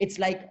 It's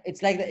like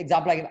the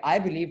example, like I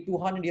believe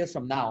 200 years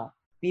from now,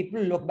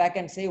 people look back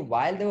and say,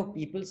 while there were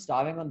people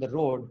starving on the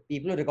road,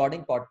 people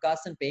recording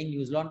podcasts and paying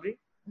news laundry.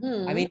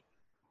 I mean,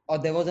 or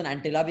there was an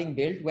Antilla being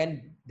built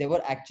when there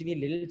were actually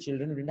little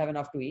children who didn't have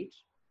enough to eat.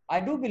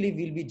 I do believe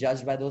we'll be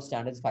judged by those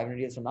standards 500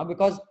 years from now,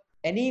 because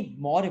any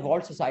more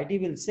evolved society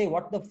will say,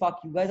 what the fuck,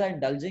 you guys are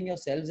indulging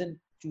yourselves in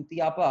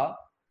chutiapa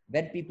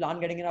when people aren't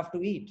getting enough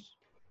to eat.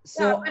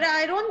 So but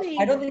I don't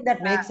think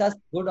that makes us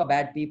good or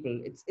bad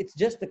people. It's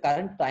just the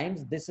current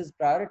times. This is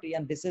priority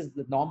and this is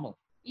the normal.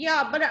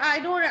 Yeah, but I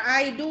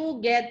do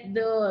get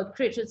the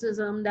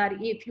criticism that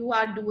if you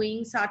are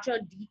doing such a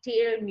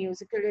detailed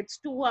musical, it's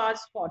 2 hours,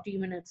 40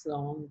 minutes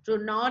long, to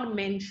not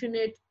mention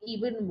it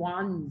even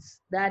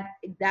once, that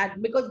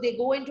because they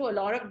go into a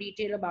lot of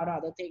detail about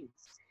other things,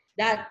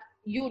 that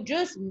you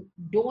just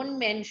don't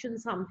mention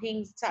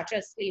something such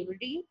as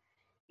slavery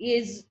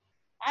is,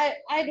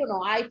 I don't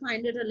know, I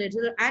find it a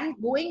little, and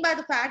going by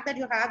the fact that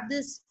you have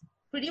this,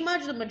 pretty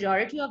much the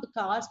majority of the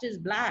cast is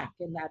black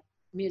in that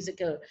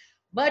musical.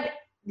 But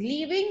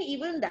leaving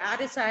even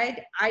that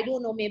aside, I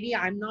don't know, maybe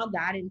I'm not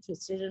that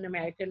interested in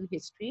American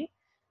history.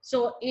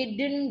 So it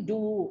didn't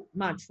do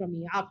much for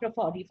me. After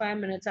 45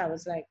 minutes, I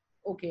was like,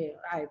 okay,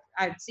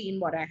 I've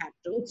seen what I had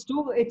to.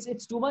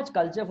 It's too much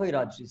culture for you,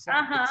 Rajyasree.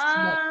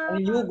 I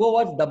mean, you go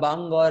watch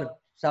Dabangg or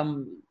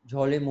some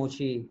Jhole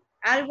Mochi.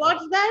 I'll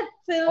watch that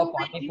film. Or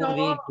Pani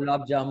Puri,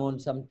 Gulab Jamun,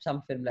 some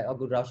film like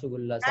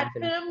Rasgulla. That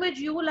film which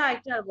you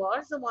liked, I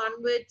was the one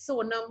with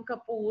Sonam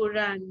Kapoor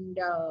and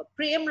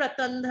Prem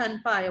Ratan Dhan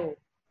Payo.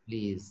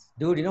 Please,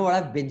 dude, you know what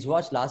I've binge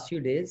watched last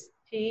few days?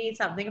 Gee,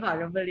 something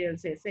horrible, you'll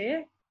say.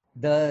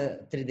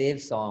 The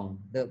Tridev song,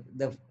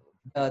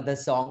 the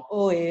song.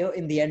 Oh,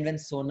 in the end when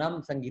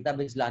Sonam, Sangeeta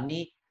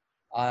Bijlani,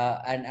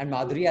 and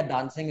Madhuri are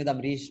dancing with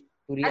Amrish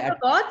Puri. I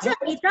forgot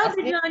Sangeeta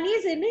Bijlani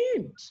is in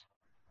it.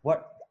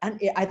 What? And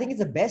I think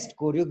it's the best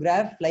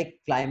choreographed like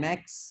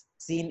climax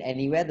scene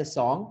anywhere, the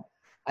song.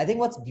 I think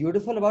what's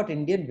beautiful about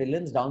Indian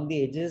villains down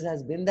the ages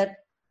has been that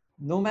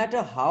no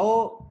matter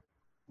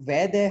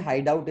where their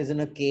hideout is in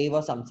a cave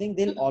or something,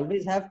 they'll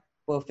always have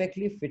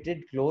perfectly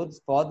fitted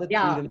clothes for the three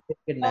women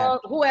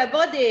kidnapped.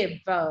 Whoever they've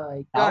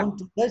got. Down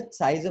to the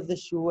size of the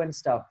shoe and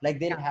stuff.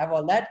 Like they'll have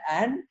all that,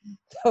 and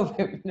the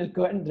women will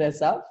go and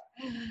dress up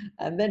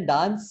and then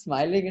dance,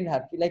 smiling and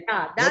happy. Like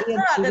that's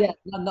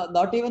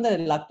not even the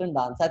reluctant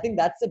dance. I think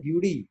that's the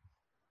beauty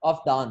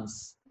of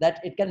dance, that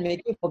it can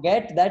make you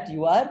forget that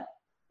you are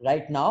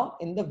right now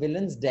in the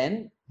villain's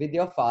den with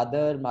your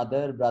father,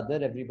 mother, brother,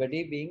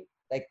 everybody being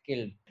like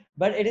killed.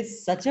 But it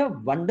is such a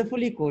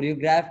wonderfully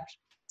choreographed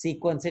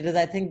sequence. It is,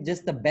 I think,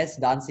 just the best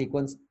dance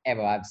sequence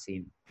ever I've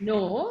seen.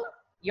 No,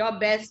 your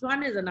best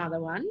one is another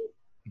one.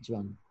 Which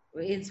one?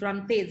 It's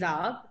from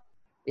Tezab.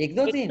 Ek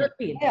Do Teen.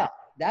 Yeah,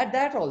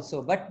 That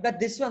also. But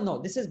this one, no,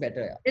 this is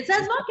better. Yeah. It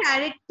has more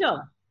character.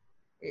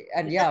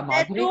 And yeah,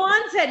 There's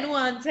Madhuri.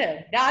 nuance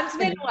hai. Dance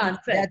mein nuance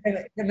hai.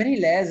 There are many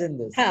layers in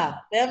this.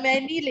 There are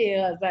many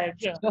layers, I'm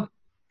sure.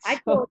 I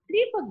So-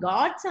 totally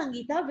forgot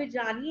Sangeeta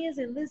Vijani is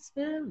in this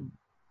film.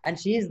 And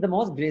she is the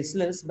most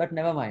graceless, but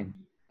never mind.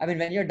 I mean,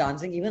 when you're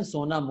dancing, even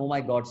Sonam, oh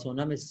my God,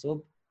 Sonam is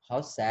so, how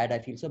sad. I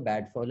feel so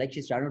bad for her. Like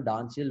she's trying to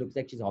dance, she looks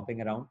like she's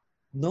hopping around.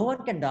 No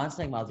one can dance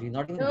like Madhuri,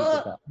 not even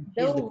Deepika.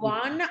 The She's the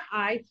one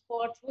I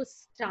thought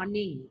was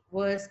stunning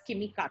was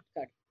Kimi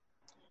Katkar.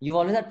 You've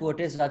always had poor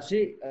taste,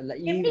 Rajshri.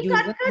 Kimi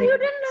Katkar you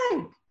didn't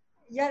like?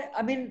 Yeah,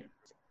 I mean,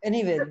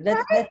 anyway,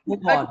 let's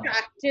move on.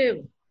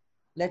 Attractive.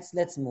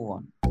 Let's move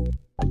on.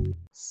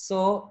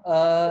 So,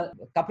 a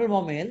couple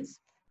more mails.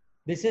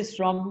 This is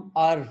from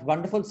our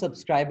wonderful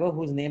subscriber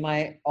whose name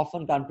I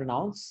often can't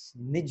pronounce,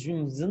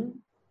 Nijmzin.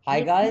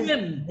 Hi guys,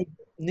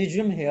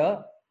 Nijm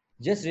here.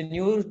 Just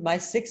renewed my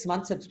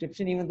 6-month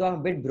subscription, even though I'm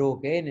a bit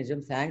broke. Hey,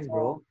 Nijm, thanks,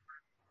 bro.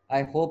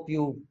 I hope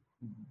you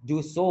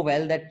do so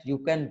well that you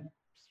can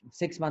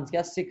 6 months,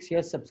 6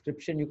 years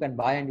subscription you can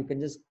buy, and you can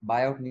just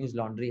buy out News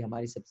Laundry.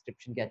 Hamari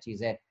subscription kya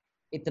cheez hai?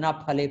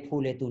 Itna phale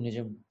phule tu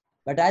Nijm.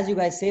 But as you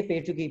guys say,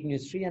 pay to keep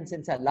news free. And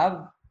since I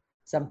love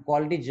some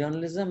quality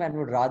journalism and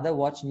would rather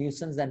watch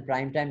nuisance than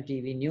primetime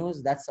TV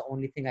news, that's the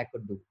only thing I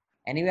could do.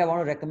 Anyway, I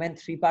want to recommend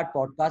 3-part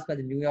podcast by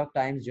the New York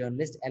Times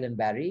journalist Ellen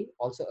Barry,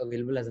 also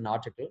available as an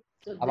article,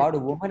 about a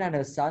woman and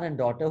her son and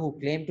daughter who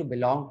claim to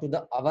belong to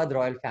the Awadh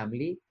royal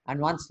family and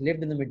once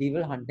lived in the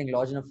medieval hunting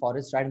lodge in a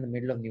forest right in the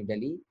middle of New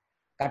Delhi,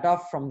 cut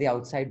off from the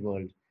outside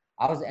world.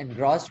 I was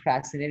engrossed,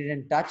 fascinated,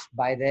 and touched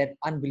by their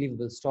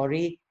unbelievable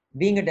story.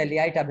 Being a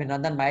Delhiite,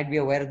 Abhinandan might be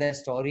aware of their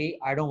story.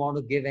 I don't want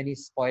to give any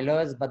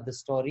spoilers, but the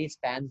story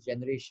spans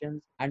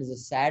generations and is a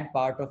sad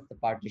part of the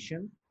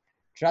partition.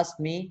 Trust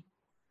me,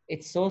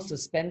 it's so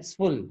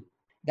suspenseful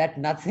that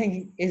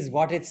nothing is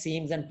what it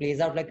seems and plays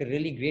out like a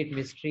really great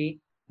mystery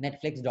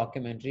Netflix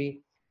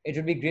documentary. It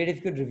would be great if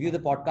you could review the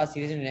podcast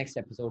series in the next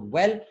episode.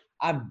 Well,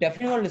 I'm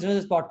definitely going to listen to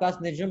this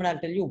podcast, Nijm, and I'll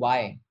tell you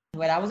why.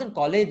 When I was in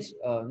college,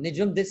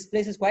 Nijm, this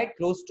place is quite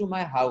close to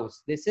my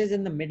house. This is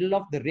in the middle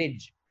of the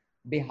ridge,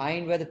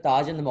 behind where the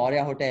Taj and the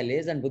Maurya Hotel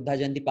is, and Buddha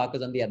Jayanti Park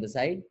is on the other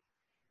side.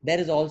 There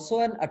is also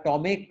an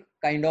atomic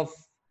kind of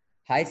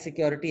high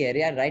security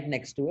area right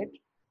next to it.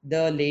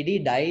 The lady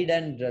died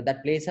and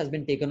that place has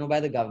been taken over by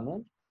the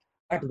government.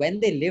 But when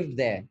they lived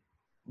there,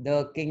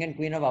 the king and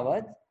queen of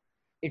Awadh,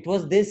 it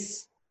was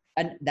this,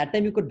 and that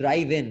time you could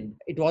drive in.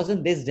 It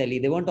wasn't this Delhi.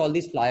 There weren't all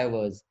these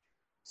flyovers.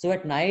 So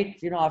at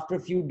night, after a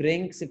few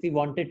drinks, if we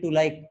wanted to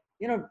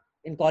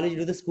in college, you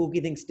do the spooky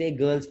thing, stay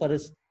girls for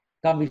us,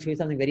 come, we'll show you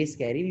something very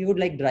scary. We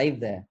would drive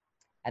there.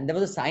 And there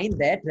was a sign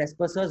there,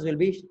 trespassers will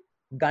be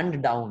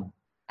gunned down.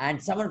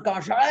 And someone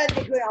comes,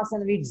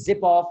 and we'd zip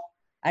off.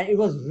 And it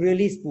was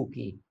really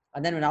spooky.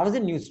 And then when I was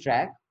in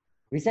Newstrack,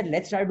 we said,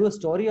 let's try to do a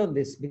story on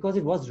this because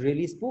it was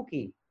really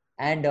spooky.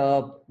 And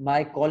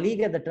my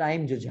colleague at the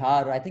time,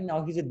 Jujhar, I think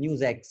now he's with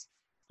NewsX,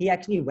 he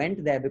actually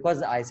went there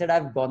because I said,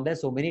 I've gone there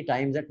so many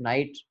times at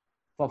night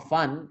for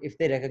fun. If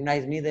they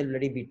recognize me, they'll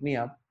already beat me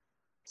up.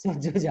 So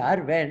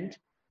Jujhar went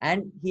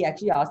and he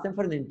actually asked them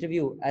for an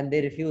interview and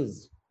they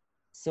refused.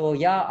 So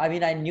yeah, I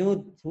mean, I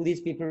knew who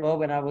these people were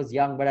when I was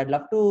young, but I'd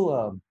love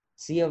to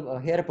hear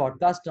a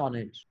podcast on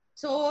it.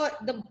 So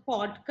the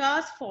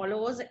podcast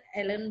follows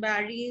Ellen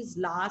Barry's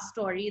last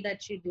story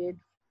that she did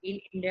in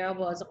India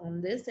was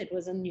on this. It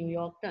was in New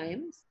York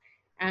Times.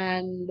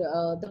 And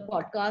the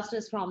podcast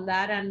is from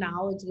that. And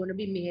now it's going to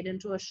be made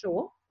into a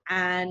show.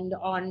 And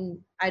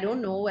I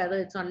don't know whether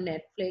it's on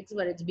Netflix,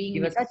 but it's being...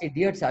 You were such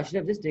idiots. I should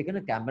have just taken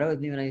a camera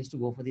with me when I used to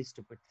go for these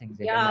stupid things.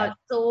 Yeah,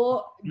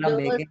 so... I'm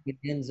making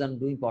millions on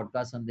doing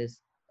podcasts on this.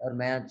 Or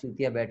main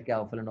chutiya baith ke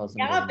awful and awesome.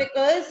 Yeah,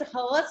 because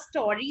her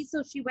story,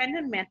 so she went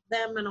and met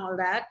them and all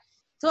that.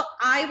 So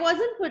I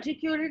wasn't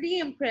particularly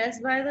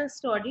impressed by the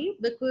story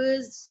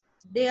because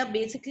they are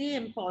basically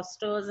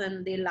imposters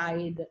and they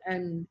lied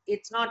and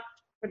it's not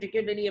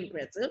particularly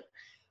impressive.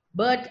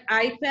 But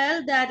I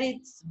felt that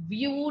it's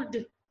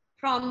viewed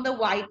from the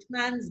white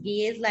man's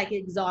gaze like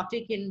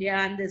exotic India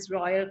and this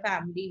royal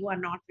family who are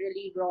not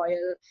really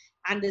royal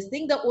and this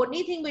thing. The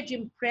only thing which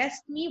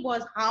impressed me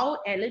was how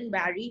Ellen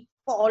Barry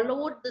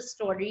followed the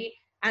story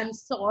and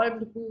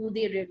solved who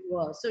they really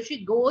were. So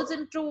she goes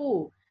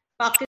into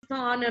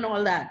Pakistan and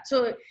all that.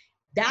 So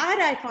that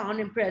I found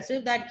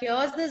impressive, that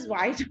here's this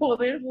white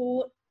woman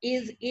who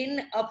is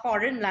in a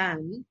foreign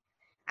land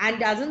and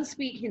doesn't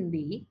speak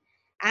Hindi.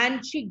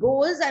 And she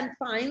goes and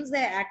finds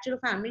their actual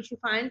family. She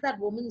finds that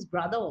woman's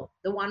brother,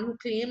 the one who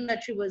claimed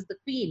that she was the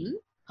queen,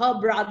 her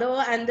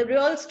brother, and the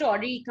real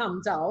story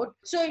comes out.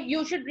 So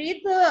you should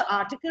read the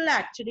article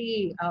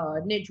actually,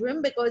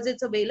 Nijm, because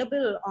it's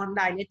available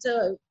online. It's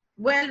a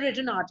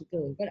well-written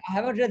article. But I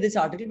haven't read this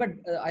article, but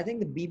I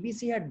think the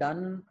BBC had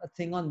done a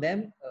thing on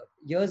them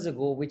years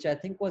ago, which I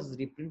think was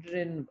reprinted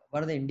in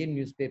one of the Indian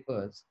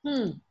newspapers.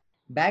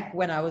 Back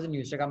when I was in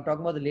Newstrack, I'm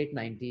talking about the late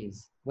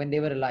 90s, when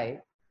they were alive.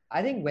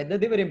 I think whether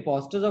they were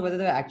imposters or whether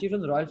they were actually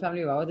from the royal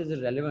family of Awadh is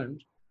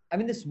irrelevant. I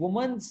mean, this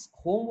woman's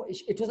home,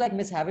 it was like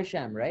Miss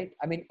Havisham, right?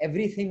 I mean,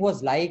 everything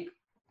was like,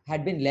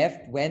 had been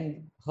left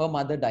when her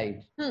mother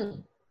died,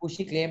 who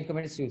she claimed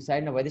committed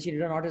suicide. Now, whether she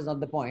did or not is not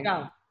the point.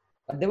 Yeah.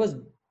 But there was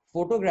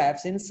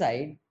photographs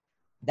inside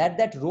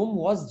that room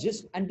was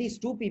just, and these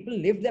two people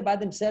lived there by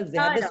themselves. They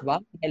had this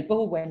one helper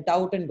who went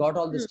out and got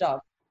all the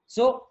stuff.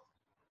 So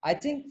I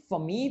think for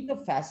me,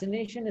 the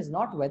fascination is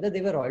not whether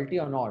they were royalty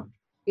or not.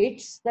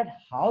 It's that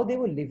how they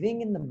were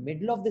living in the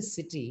middle of the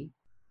city,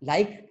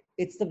 like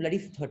it's the bloody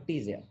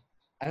 30s here.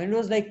 I mean, it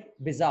was like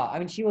bizarre. I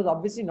mean, she was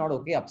obviously not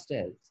okay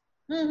upstairs.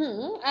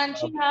 And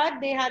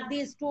they had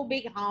these two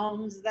big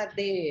hounds that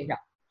they,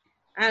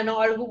 and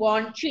all who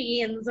want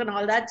chains and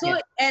all that. So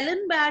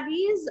Ellen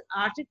Barry's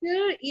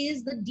article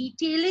is the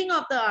detailing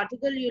of the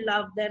article you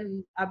love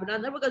then,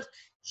 Abhinandan, because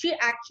she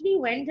actually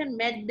went and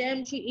met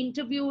them. She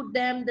interviewed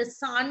them. The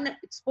son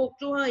spoke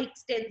to her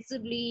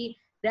extensively.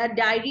 Their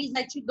diaries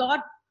that she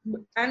got.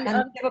 And they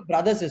have a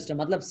brother sister,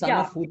 matlab son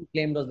of who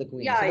claimed was the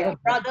queen. Yeah,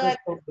 brother.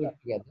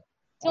 Together.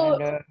 So,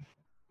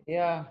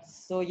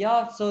 So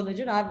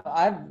Nijun,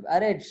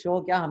 I've read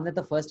show kya humne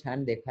to first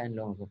hand dekha in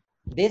logon ko.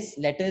 This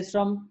letter is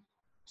from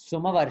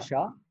Suma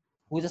Varsha,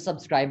 who is a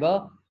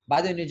subscriber.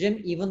 By the way,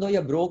 Nijun, even though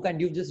you're broke and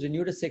you've just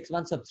renewed a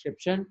 6-month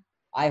subscription,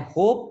 I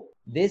hope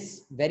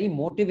this very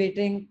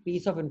motivating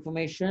piece of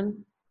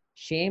information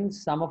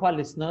shames some of our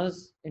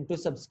listeners into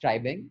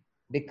subscribing,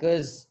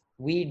 because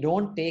we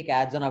don't take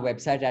ads on our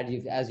website.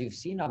 As you've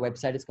seen, our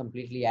website is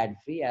completely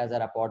ad-free, as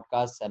are our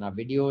podcasts and our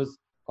videos,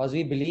 because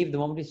we believe the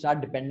moment we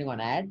start depending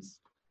on ads,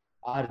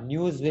 our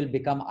news will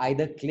become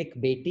either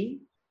clickbaity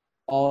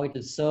or it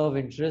will serve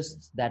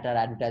interests that are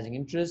advertising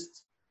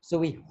interests. So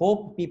we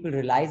hope people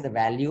realize the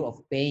value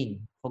of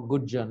paying for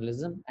good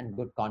journalism and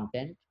good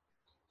content.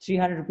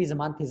 300 rupees a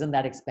month isn't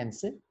that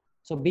expensive.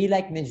 So be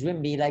like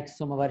Nijwim, be like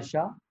Suma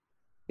Varsha.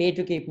 Pay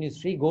to keep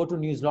news free. Go to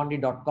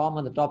newslaundry.com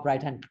on the top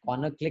right-hand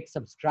corner, click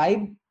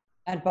subscribe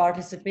and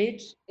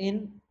participate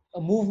in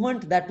a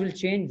movement that will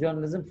change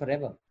journalism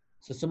forever.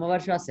 So Suma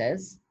Varsha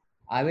says,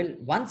 I will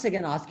once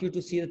again ask you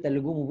to see the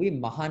Telugu movie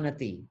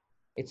Mahanati.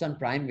 It's on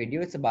Prime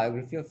Video. It's a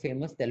biography of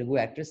famous Telugu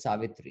actress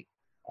Savitri.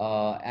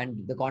 And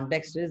the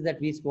context is that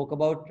we spoke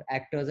about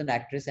actors and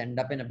actresses end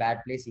up in a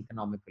bad place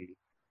economically.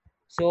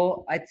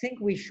 So I think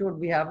we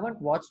haven't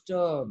watched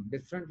a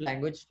different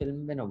language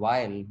film in a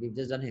while. We've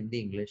just done Hindi,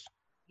 English.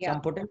 So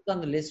I'm putting it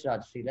on the list,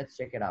 Rajshri. Let's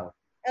check it out.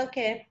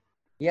 Okay.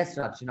 Yes,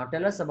 Rajshri. Now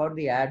tell us about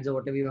the ads or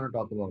whatever you want to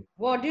talk about.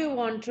 What do you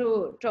want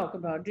to talk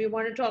about? Do you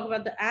want to talk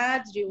about the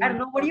ads? I don't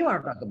know. What do you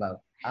want to talk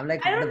about?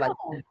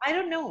 I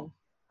don't know.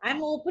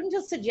 I'm open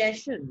to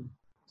suggestion.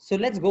 So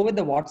let's go with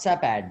the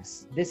WhatsApp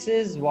ads. This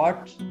is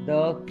what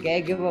the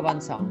caregiver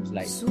one sounds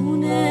like. So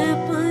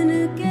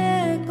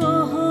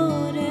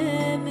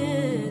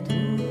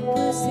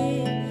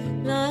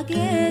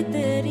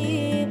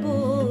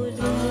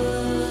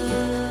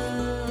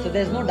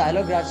there's no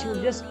dialogue, Rashi.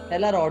 We'll just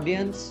tell our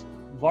audience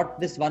what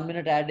this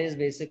 1-minute ad is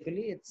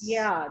basically.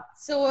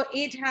 So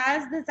it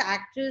has this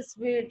actress,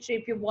 which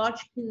if you watch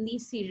Hindi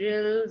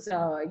serials,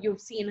 you've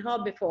seen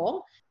her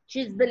before.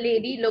 She's the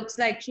lady, looks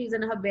like she's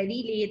in her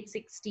very late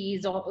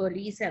 60s or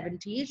early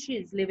 70s.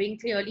 She's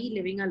clearly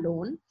living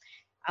alone.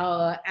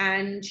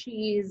 And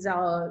she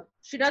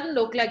doesn't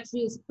look like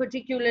she's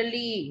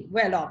particularly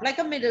well off, like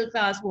a middle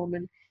class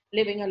woman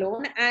living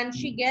alone. And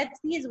she gets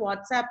these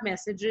WhatsApp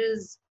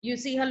messages. You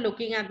see her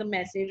looking at the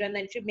message, and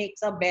then she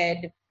makes her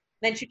bed.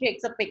 Then she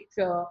takes a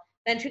picture.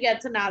 Then she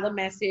gets another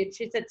message.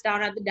 She sits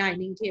down at the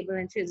dining table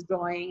and she's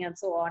drawing and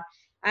so on.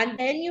 And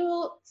then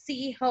you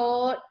see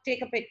her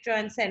take a picture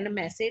and send a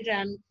message.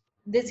 And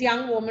this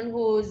young woman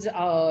who's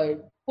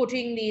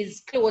putting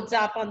these clothes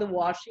up on the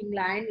washing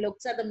line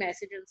looks at the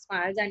message and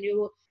smiles. And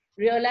you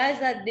realize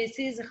that this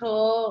is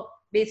her,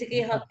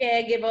 basically her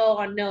caregiver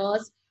or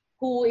nurse,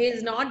 who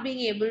is not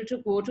being able to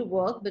go to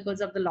work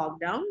because of the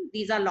lockdown.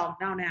 These are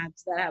lockdown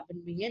ads that have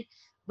been made.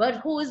 But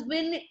who has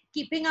been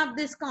keeping up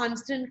this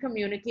constant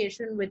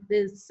communication with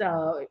this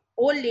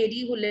old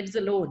lady who lives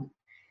alone.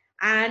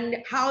 And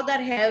how that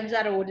helps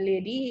our old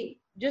lady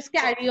just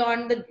carry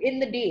on in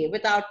the day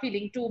without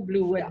feeling too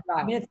blue and bad.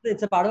 I mean,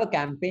 it's a part of a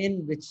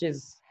campaign which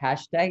is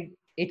hashtag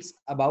it's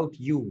about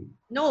you.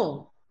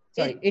 No.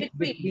 Sorry, it's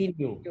between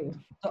you.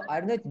 So I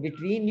don't know, it's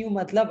between you,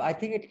 matlab, I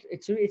think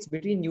it's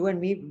between you and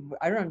me.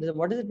 I don't understand.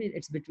 What does it mean?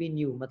 It's between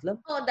you, matlab?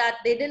 No, that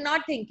they did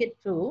not think it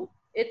through.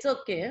 It's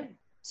okay.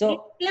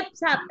 So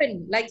clips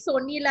happen like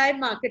Sony Live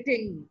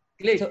marketing.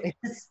 So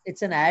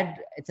it's an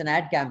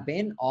ad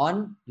campaign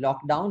on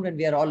lockdown, when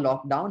we are all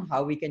locked down,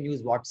 how we can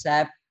use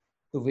WhatsApp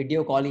to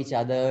video call each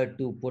other,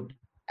 to put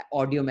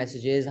audio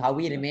messages, how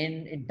we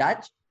remain in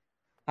touch,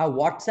 how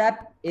WhatsApp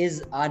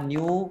is our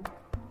new,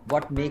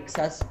 what makes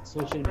us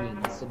social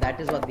beings. So that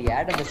is what the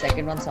ad, and the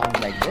second one sounds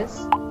like this.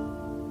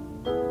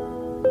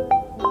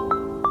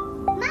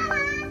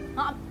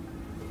 Mama!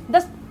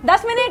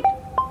 10 minutes!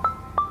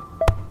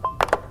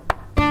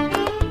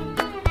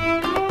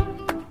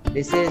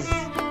 This is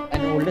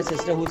an older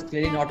sister who's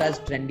clearly not as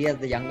trendy as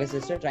the younger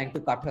sister, trying to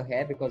cut her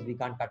hair because we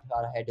can't cut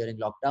our hair during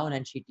lockdown,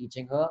 and she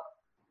teaching her.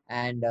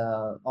 and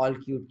all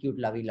cute,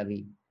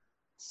 lovey.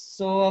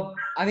 So,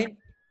 I mean,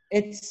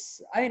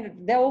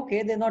 they're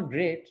okay. They're not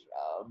great.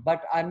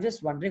 But I'm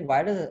just wondering,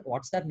 why does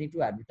WhatsApp need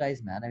to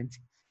advertise, man? I mean,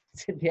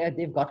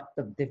 they've got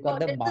So the this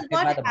is market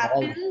what by the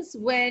ball. happens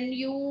when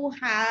you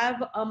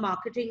have a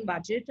marketing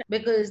budget,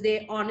 because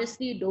they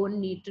honestly don't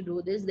need to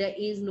do this. There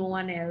is no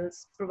one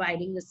else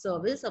providing the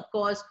service. Of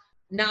course,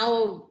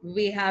 now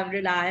we have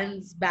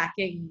Reliance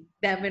backing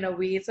them in a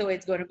way, so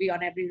it's going to be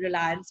on every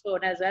Reliance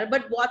phone as well.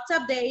 But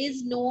WhatsApp, there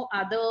is no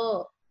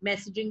other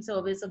messaging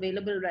service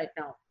available right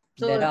now.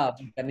 So There are,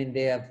 I mean,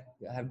 they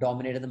have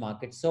dominated the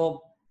market.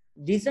 So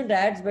decent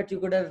ads, but you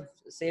could have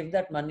saved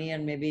that money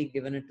and maybe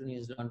given it to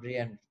News Laundry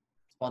and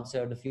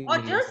sponsored a few or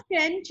millions. just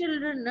 10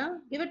 children, no?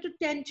 Give it to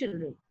 10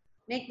 children.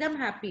 Make them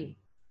happy.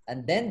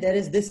 And then there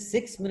is this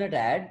 6-minute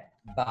ad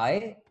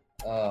by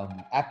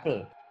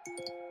Apple.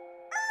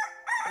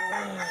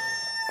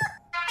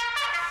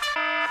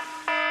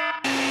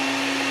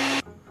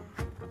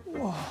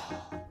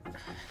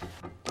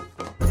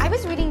 I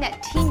was reading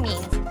that team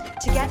means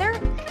together,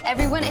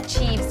 everyone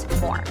achieves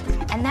more.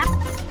 And that.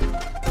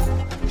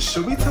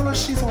 Should we tell her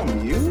she's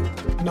on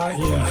mute? Not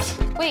yet.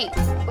 Wait,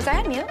 was I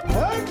on mute?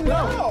 Heck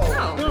no!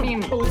 No, I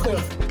mean, Oh,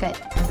 good. good.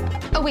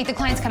 Oh, wait, the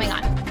client's coming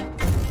on.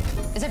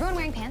 Is everyone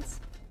wearing pants?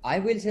 I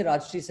will say,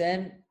 Rajshri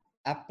Sen,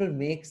 Apple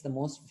makes the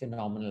most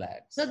phenomenal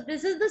ads. So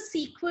this is the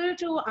sequel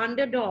to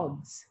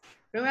Underdogs.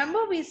 Remember,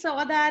 we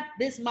saw that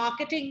this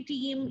marketing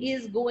team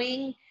is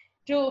going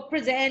to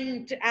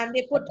present, and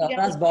they put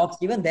Pandora's box,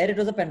 even there it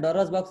was a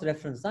Pandora's box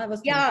reference. I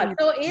was yeah, thinking,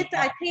 so it's,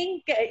 I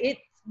think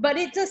but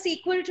it's a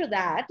sequel to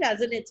that,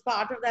 as in it's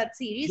part of that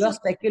series. you're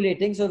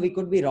speculating, so we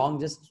could be wrong.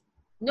 Just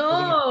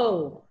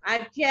No,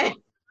 I can't.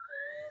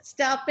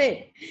 Stop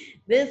it.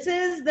 This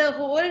is the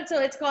whole,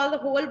 so it's called the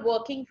whole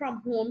working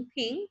from home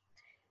thing.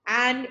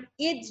 And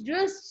it's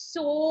just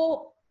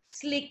so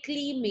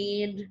slickly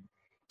made,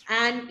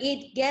 and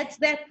it gets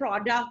their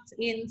products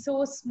in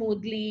so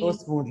smoothly. so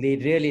smoothly.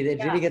 It really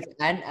Yeah. gets,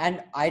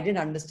 and I didn't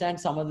understand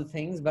some of the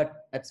things, but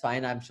that's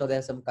fine. I'm sure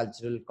there's some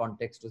cultural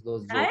context to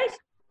those jokes. Right?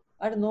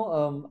 I don't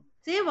know.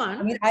 Say I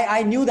one. mean,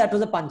 I knew that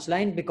was a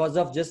punchline because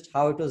of just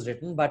how it was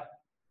written, but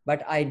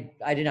I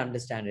didn't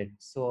understand it,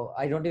 so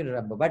I don't even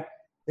remember. But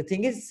the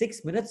thing is,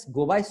 6 minutes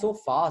go by so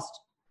fast.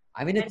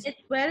 I mean, And it's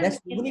it's well, there's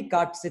so many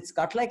cuts. It's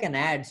cut like an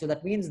ad, so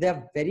that means there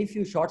are very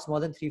few shots more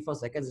than 3-4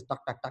 seconds. It's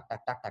tuck tuck tuck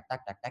tuck tuck tuck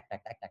tuck tuck tuck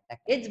tuck tuck tuck tuck.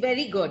 it's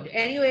very good.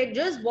 Anyway,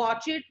 just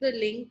watch it. The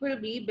link will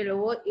be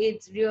below.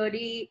 It's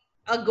really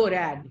a good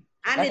ad.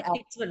 And But it's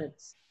 6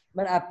 minutes.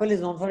 But Apple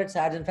is known for its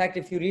ads. In fact,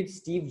 if you read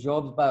Steve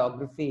Jobs'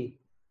 biography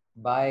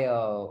by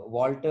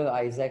Walter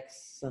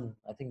Isaacson,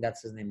 I think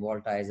that's his name,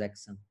 Walter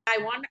Isaacson. I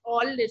want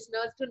all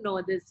listeners to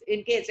know this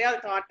in case you all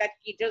thought that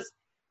he just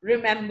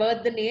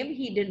remembered the name.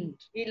 He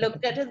didn't. He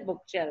looked at his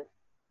bookshelf.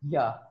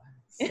 Yeah.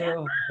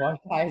 So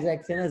Walter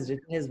Isaacson has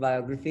written his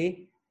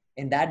biography.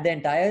 In that, the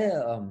entire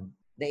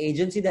the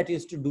agency that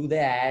used to do the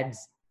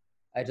ads,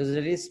 it was a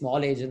really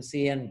small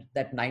agency, and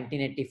that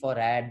 1984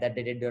 ad that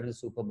they did during the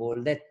Super Bowl.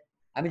 That,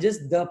 I mean,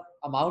 just the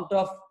amount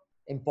of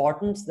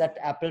importance that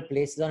Apple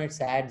places on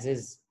its ads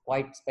is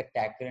quite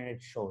spectacular, and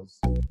it shows.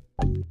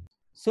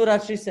 So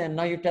Rajshri Sen,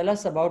 now you tell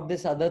us about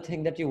this other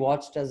thing that you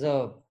watched as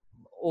a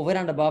over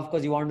and above,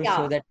 because you want to Yeah.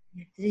 show that,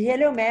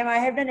 hello ma'am, I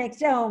have done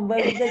extra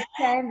homework because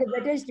I am the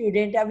better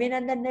student.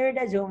 Abhinandan never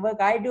does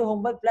homework. I do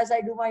homework plus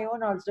I do my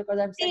own also because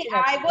I'm such See, an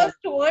I expert. was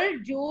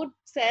told, Jude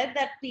said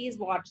that please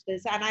watch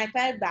this, and I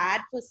felt bad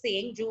for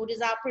saying, Jude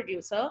is our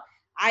producer.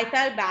 I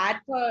felt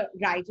bad for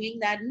writing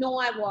that, no,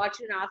 I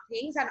watch enough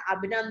things and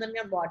Abhinandan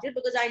can watch it,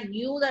 because I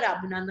knew that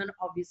Abhinandan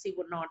obviously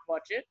would not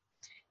watch it.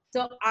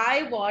 So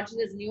I watched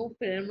this new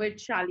film with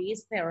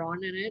Charlize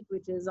Theron in it,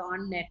 which is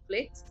on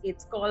Netflix.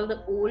 It's called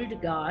The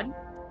Old Guard.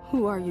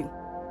 Who are you?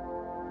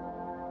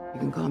 You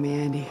can call me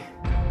Andy.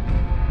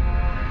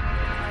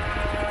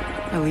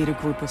 I lead a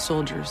group of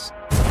soldiers.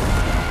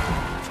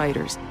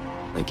 Fighters,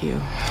 like you.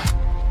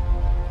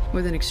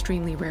 With an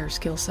extremely rare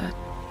skill set.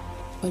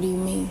 What do you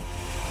mean?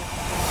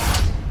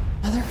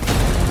 Mother?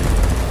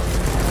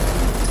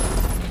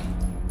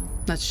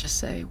 Let's just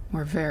say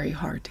we're very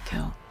hard to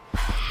kill.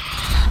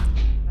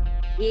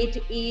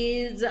 It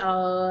is,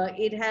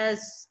 it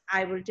has,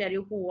 I will tell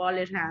you who all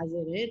it has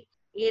in it.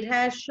 It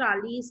has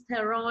Charlize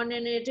Theron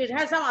in it. It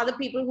has some other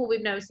people who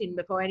we've never seen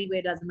before. Anyway,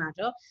 it doesn't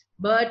matter.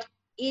 But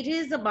it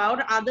is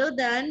about, other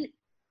than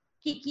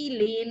Kiki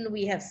Lane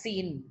we have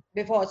seen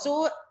before.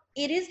 So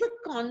it is the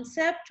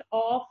concept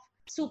of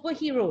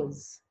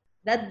superheroes.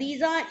 That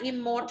these are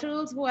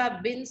immortals who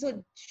have been,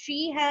 so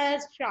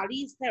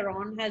Charlize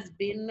Theron has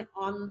been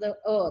on the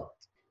earth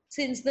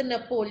since the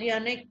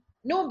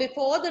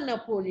before the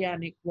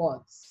Napoleonic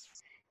Wars.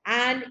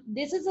 And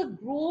this is a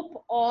group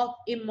of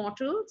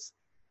immortals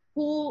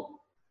who,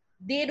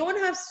 they don't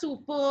have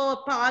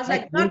superpowers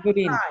like can't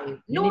fly.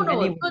 No.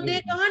 So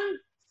they can't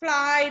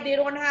fly, they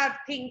don't have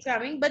things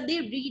coming, but they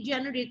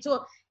regenerate.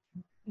 So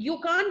you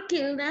can't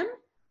kill them.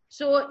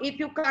 So if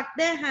you cut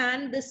their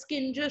hand, the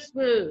skin just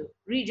will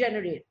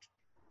regenerate.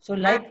 So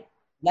like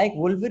like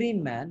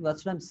Wolverine, man.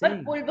 That's what I'm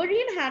saying. But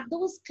Wolverine had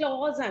those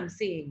claws, I'm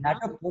saying. Had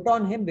to put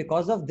on him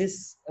because of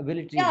this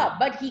ability. Yeah,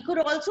 but he could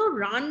also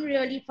run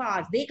really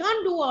fast. They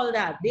can't do all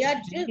that. They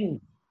are just...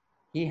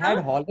 He had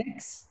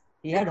holics.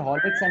 He had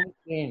holics and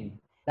cane.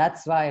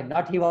 That's why.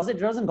 It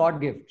wasn't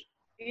God gift.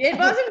 It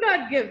wasn't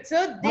God gift.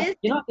 So this...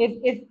 You know,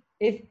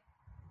 if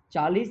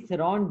Charlize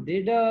Theron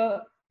did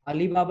a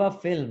Alibaba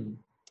film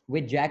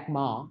with Jack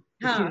Ma,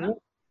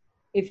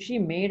 if she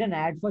made an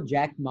ad for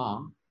Jack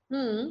Ma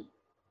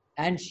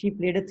and she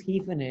played a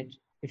thief in it,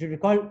 it would be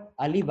called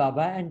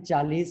Alibaba and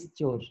Charlize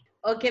Chor.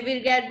 Okay,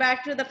 we'll get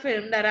back to the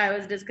film that I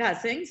was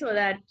discussing so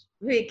that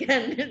we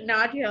can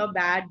not hear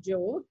bad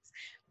jokes.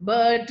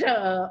 But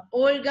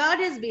Old Guard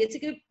is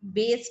basically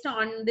based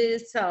on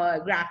this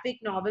graphic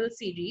novel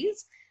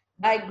series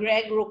by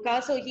Greg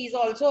Rucka. So he's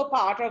also a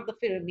part of the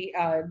film,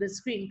 the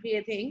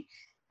screenplay thing.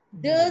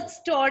 The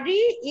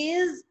story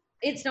is,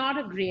 it's not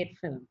a great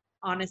film,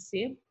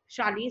 honestly.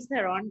 Charlize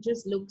Theron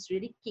just looks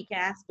really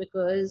kick-ass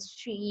because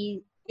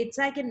it's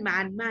like in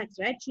Mad Max,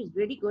 right? She's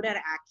really good at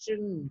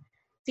action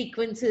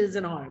sequences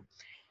and all.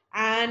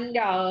 And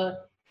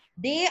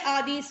they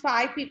are these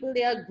 5 people,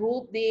 they are a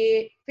group,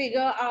 they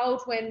figure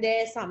out when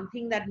there's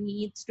something that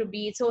needs to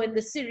be. So in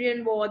the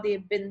Syrian war,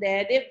 they've been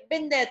there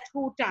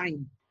through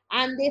time.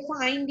 And they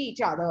find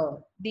each other,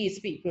 these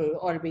people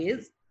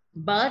always.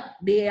 But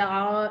they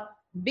are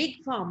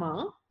Big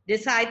Pharma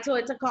decides, so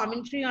it's a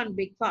commentary on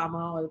Big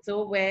Pharma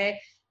also, where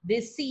the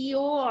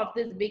CEO of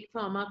this Big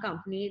Pharma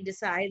company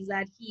decides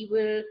that he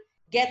will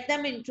get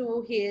them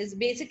into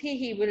basically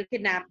he will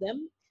kidnap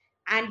them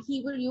and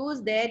he will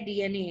use their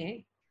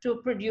DNA to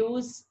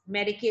produce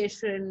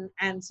medication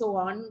and so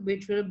on,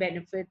 which will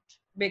benefit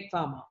Big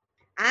Pharma.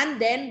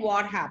 And then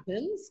what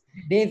happens?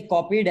 They've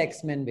copied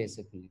X-Men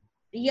basically.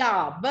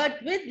 Yeah,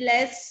 but with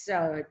less,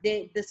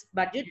 this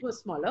budget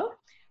was smaller,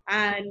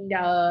 and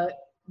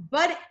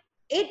but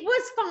it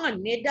was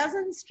fun. It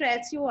doesn't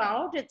stress you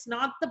out. It's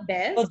not the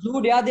best. So,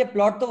 dude, yeah, they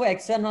plot to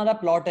X-Men wala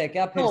plot hai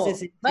kya? No,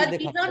 but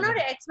these are not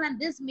X-Men.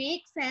 This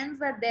makes sense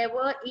that there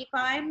were, if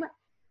I'm,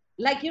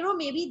 like, you know,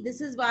 maybe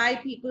this is why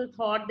people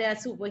thought they're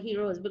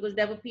superheroes, because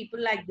there were people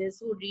like this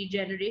who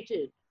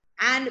regenerated.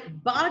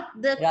 But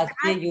the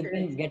Rashmi, you've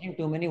been getting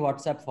too many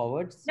WhatsApp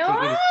forwards.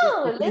 No,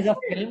 it is a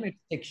film, it's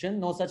fiction.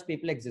 No such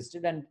people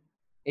existed, and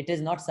it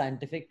is not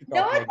scientific to talk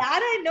No, like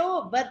that I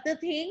know. But the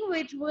thing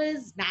which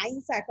was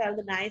nice, I felt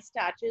the nice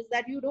touch, is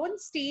that you don't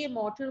stay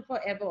immortal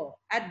forever.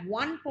 At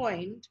one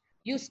point,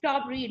 you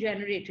stop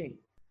regenerating.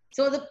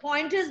 So the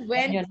point is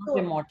when you're not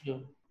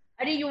immortal.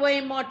 You were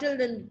immortal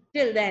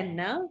till then,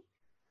 no?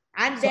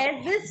 And So,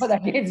 there's this. So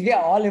that means we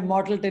are all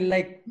immortal till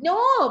like.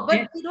 No,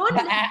 but we don't.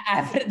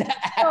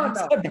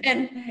 So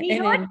then we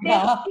in don't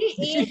India,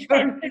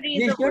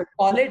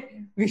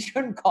 we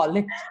shouldn't call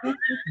it.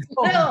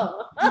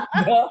 No.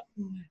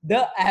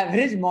 the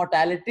average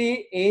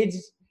mortality age.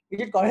 We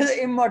should call it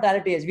the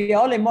immortality age. We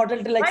are all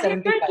immortal till like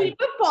 75. But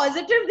keep a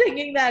positive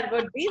thinking that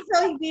would be.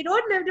 So we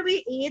don't live to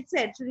be 8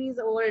 centuries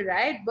old,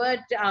 right? But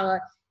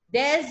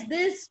there's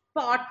this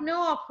partner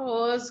of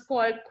hers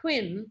called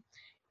Quinn,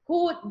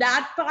 who,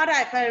 that part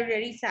I felt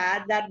really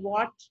sad, that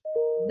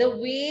the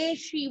way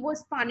she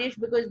was punished,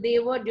 because they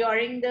were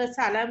during the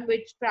Salem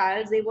witch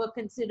trials, they were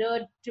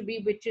considered to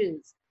be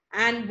witches.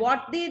 And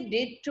what they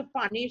did to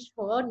punish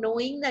her,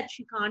 knowing that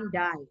she can't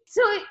die.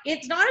 So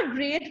it's not a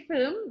great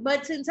film,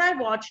 but since I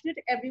watched it,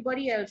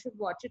 everybody else should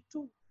watch it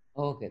too.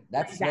 Okay,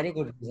 that's very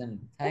good reason.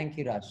 Thank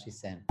you, Rajshri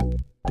Sen.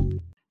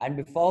 And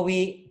before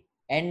we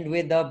end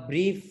with a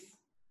brief,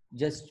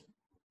 just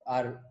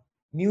our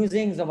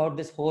musings about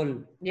this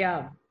whole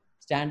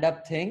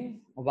stand-up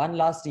thing, one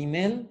last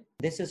email.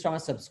 This is from a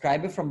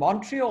subscriber from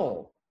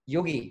Montreal,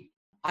 Yogi.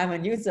 I'm a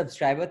new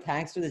subscriber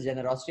thanks to the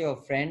generosity of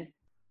a friend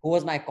who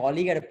was my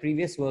colleague at a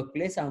previous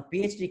workplace. I'm a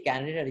PhD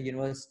candidate at a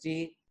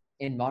university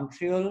in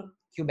Montreal,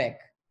 Quebec,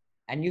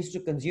 and used to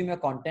consume your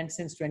content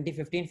since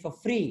 2015 for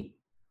free,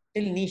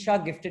 till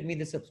Nisha gifted me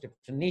the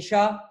subscription.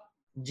 Nisha,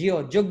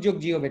 Jio, Jug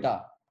Jio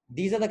beta.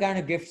 These are the kind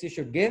of gifts you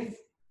should give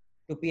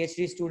to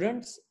PhD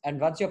students. And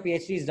once your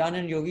PhD is done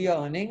and Yogi, you're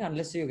earning,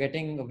 unless you're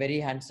getting a very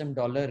handsome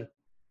dollar,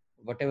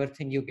 whatever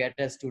thing you get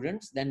as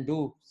students, then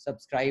do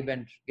subscribe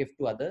and give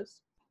to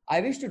others. I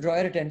wish to draw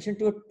your attention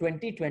to a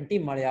 2020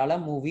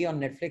 Malayalam movie on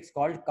Netflix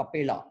called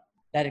Kapela,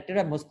 directed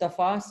by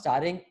Mustafa,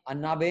 starring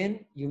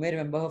Annaben. You may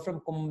remember her from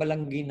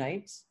Kumbalangi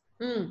Nights,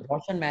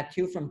 Roshan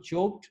Matthew from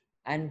Choked,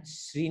 and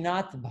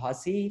Srinath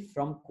Bhasi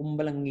from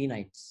Kumbalangi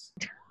Nights.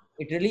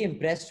 It really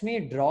impressed me.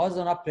 It draws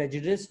on a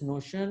prejudiced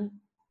notion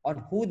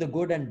on who the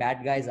good and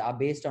bad guys are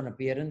based on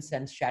appearance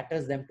and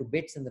shatters them to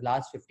bits in the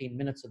last 15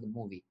 minutes of the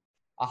movie.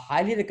 I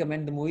highly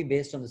recommend the movie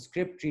based on the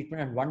script,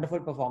 treatment, and wonderful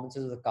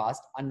performances of the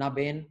cast.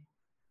 Annaben,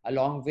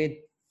 along with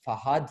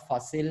Fahad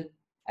Fasil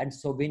and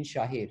Sobin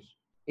Shahir,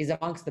 is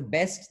amongst the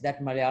best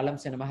that Malayalam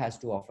cinema has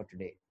to offer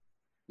today.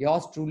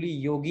 Yours truly,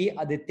 Yogi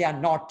Aditya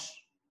Not.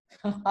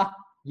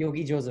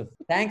 Yogi Joseph.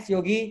 Thanks,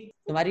 Yogi.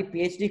 तुम्हारी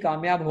PhD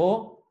कामयाब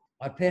हो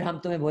और फिर हम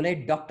तुम्हें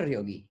बोले Dr.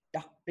 Yogi.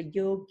 Dr.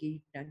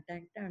 Yogi. Dun,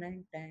 dun, dun,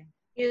 dun, dun.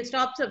 You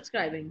stop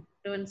subscribing.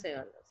 Don't say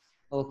all this.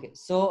 Okay,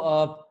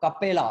 so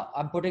Kapela,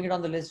 I'm putting it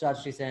on the list,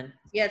 Rajshri Sen.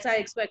 Yes, I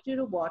expect you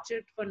to watch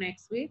it for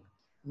next week.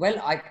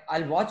 Well,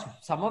 I'll watch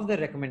some of the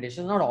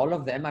recommendations, not all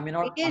of them. I mean,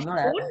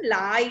 Don't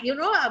lie. You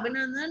know,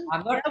 Abhinandan.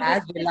 I'm not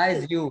as well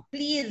as you.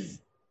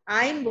 Please.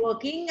 I'm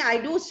working. I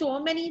do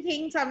so many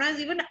things. Sometimes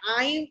even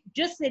I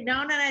just sit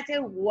down and I say,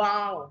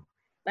 wow,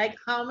 like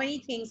how many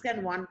things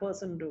can one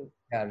person do?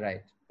 Yeah,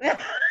 right.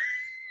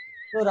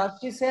 So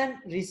Rajshri Sen,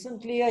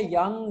 recently a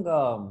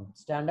young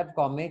stand-up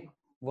comic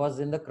was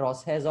in the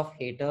crosshairs of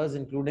haters,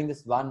 including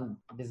this one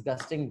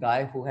disgusting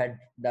guy who had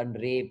done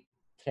rape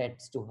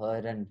threats to her,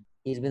 and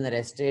he's been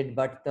arrested.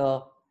 But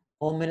the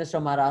Home Minister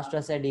of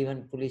Maharashtra said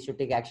even police should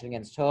take action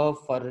against her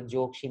for a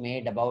joke she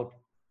made about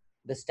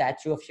the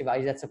statue of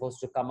Shivaji that's supposed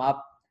to come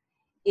up.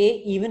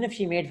 Even if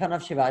she made fun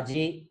of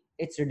Shivaji,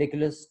 it's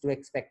ridiculous to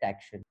expect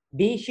action.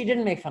 B, she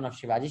didn't make fun of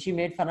Shivaji. She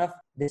made fun of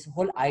this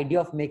whole idea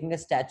of making a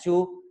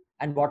statue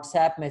and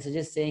WhatsApp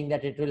messages saying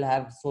that it will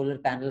have solar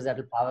panels that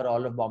will power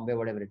all of Bombay,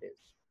 whatever it is.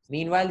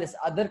 Meanwhile, this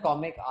other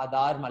comic,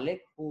 Adar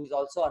Malik, who's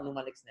also Anu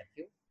Malik's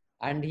nephew,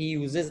 and he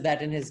uses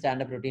that in his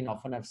stand-up routine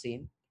often, I've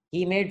seen.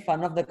 He made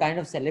fun of the kind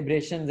of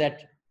celebrations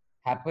that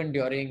happened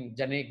during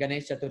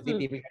Ganesh Chaturthi,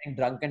 people getting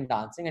drunk and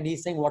dancing, and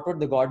he's saying, what would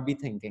the God be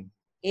thinking?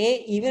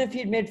 Even if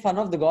he'd made fun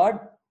of the God,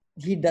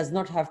 he does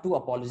not have to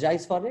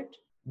apologize for it.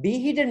 B,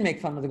 he didn't make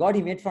fun of the God,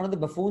 he made fun of the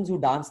buffoons who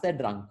danced there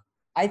drunk.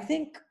 I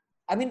think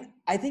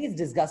it's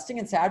disgusting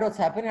and sad what's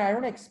happening. I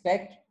don't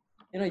expect,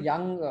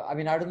 young, I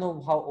don't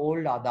know how old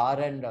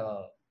Adar and...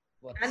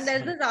 and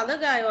there's this other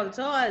guy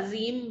also,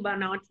 Azim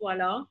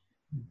Banatwala,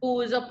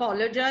 who's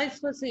apologized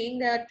for saying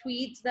there are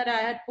tweets that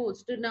I had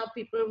posted. Now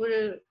people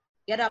will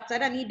get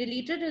upset, and he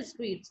deleted his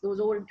tweets, those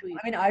old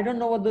tweets. I don't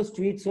know what those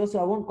tweets were, so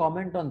I won't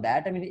comment on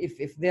that.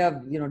 If they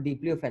are,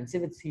 deeply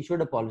offensive, he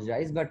should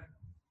apologize. But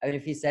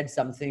if he said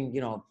something,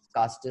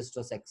 casteist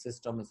or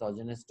sexist or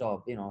misogynist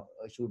or,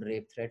 should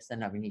rape threats,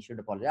 then he should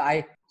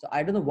apologize. So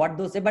I don't know what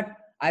those say, but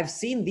I've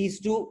seen these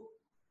two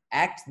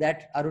acts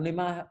that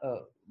Arunima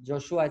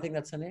Joshua, I think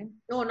that's her name.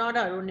 No, not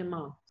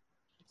Arunima.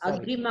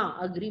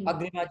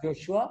 Agrima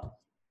Joshua,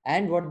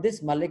 and what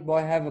this Malik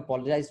boy have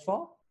apologized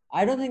for.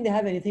 I don't think they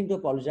have anything to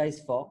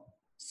apologize for.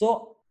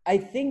 So I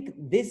think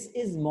this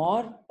is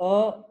more,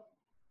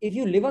 if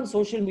you live on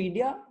social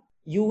media,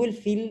 you will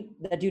feel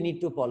that you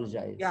need to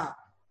apologize. Yeah.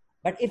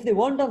 But if they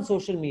weren't on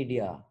social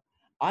media,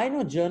 I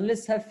know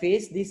journalists have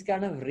faced these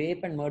kind of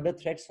rape and murder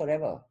threats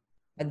forever.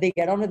 But they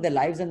get on with their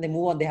lives and they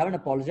move on. They haven't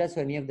apologized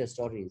for any of their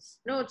stories.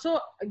 No, so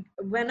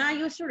when I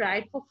used to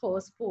write for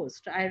First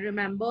Post, I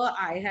remember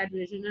I had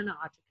written an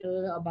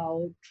article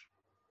about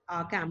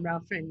our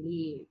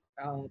camera-friendly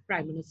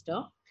Prime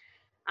Minister.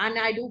 And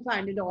I do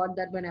find it odd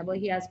that whenever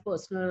he has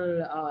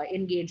personal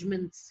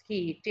engagements,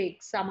 he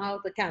takes somehow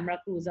the camera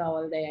crews are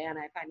all there, and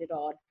I find it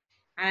odd.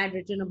 I had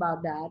written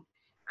about that.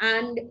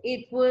 And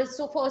it was,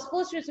 so First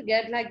Post used to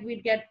get,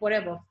 we'd get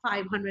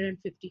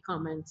 550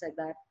 comments like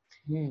that.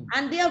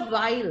 And they are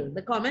vile.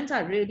 The comments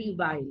are really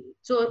vile.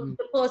 So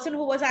the person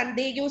who was, and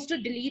they used to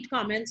delete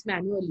comments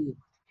manually.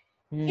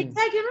 It's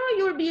like,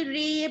 you'll be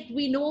raped.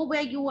 We know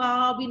where you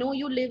are. We know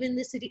you live in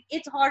this city.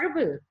 It's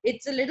horrible.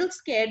 It's a little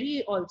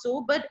scary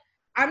also, but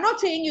I'm not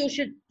saying you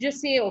should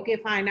just say, okay,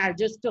 fine, I'll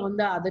just turn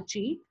the other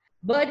cheek.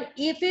 But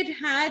if it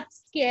had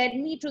scared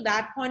me to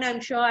that point, I'm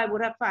sure I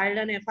would have filed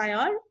an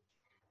FIR.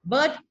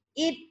 But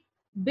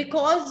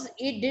because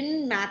it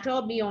didn't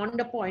matter beyond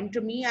a point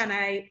to me, and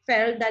I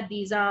felt that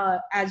these are,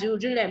 as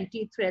usual,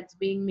 empty threats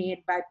being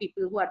made by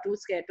people who are too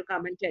scared to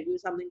come and tell you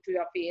something to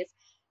your face,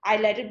 I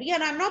let it be.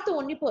 And I'm not the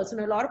only person.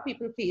 A lot of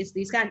people face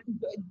these kind.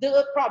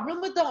 The problem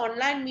with the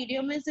online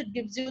medium is it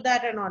gives you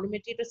that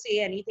anonymity to say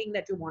anything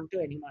that you want to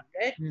anyone,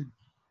 right?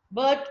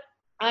 But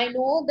I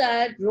know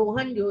that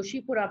Rohan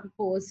Joshi put up a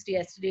post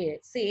yesterday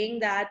saying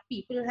that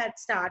people had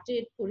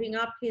started putting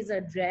up his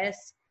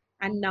address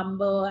and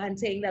number and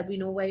saying that we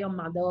know where your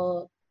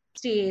mother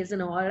stays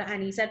and all.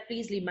 And he said,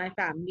 please leave my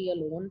family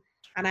alone.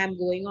 And I'm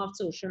going off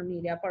social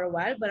media for a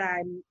while, but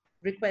I'm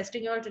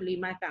requesting you all to leave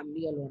my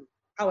family alone,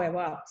 however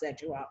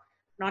upset you are.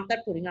 Not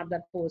that putting up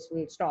that post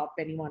will stop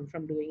anyone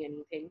from doing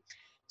anything.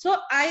 So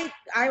I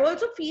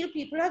also feel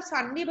people have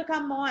suddenly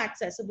become more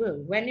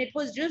accessible. When it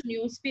was just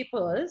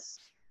newspapers,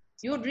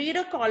 you'd read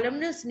a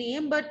columnist's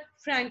name, but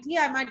frankly,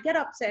 I might get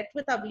upset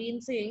with Avleen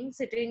Singh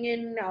sitting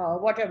in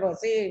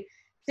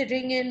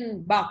sitting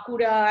in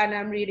Bakura and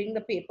I'm reading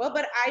the paper,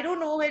 but I don't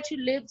know where she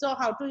lives or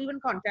how to even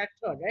contact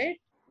her, right?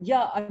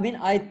 Yeah, I think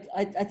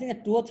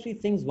that 2 or 3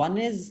 things. One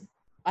is,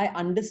 I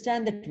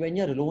understand that when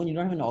you're alone, you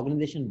don't have an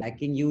organization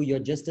backing you. You're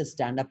just a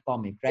stand-up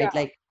comic, right? Yeah.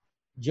 Like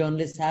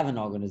journalists have an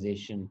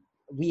organization.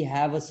 We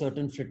have a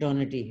certain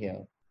fraternity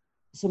here.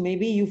 So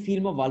maybe you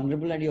feel more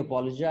vulnerable and you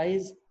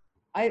apologize.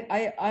 I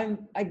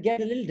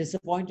get a little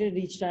disappointed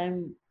each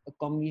time a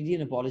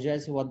comedian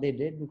apologizes for what they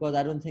did, because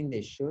I don't think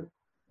they should.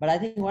 But I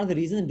think one of the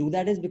reasons to do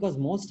that is because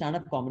most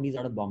stand-up comedies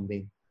out of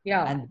Bombay.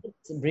 Yeah. And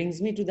this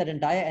brings me to that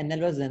entire NL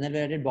versus NL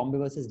where I did Bombay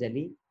versus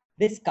Delhi.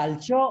 This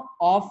culture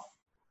of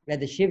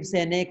whether Shiv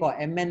Sainik or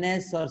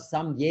MNS or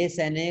some Ye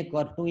Sainik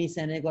or Tui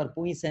Sainik or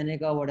Pui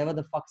Sainik or whatever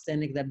the fuck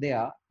Sainik that they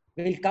are,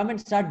 will come and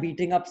start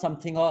beating up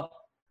something or,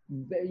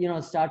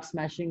 start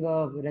smashing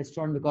a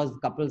restaurant because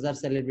couples are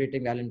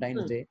celebrating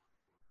Valentine's Day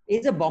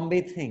is a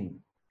Bombay thing.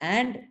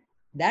 And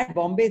that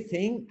Bombay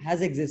thing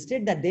has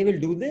existed that they will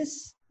do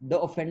this, the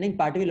offending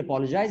party will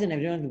apologize and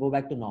everyone will go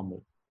back to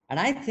normal. And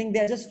I think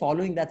they're just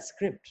following that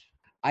script.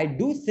 I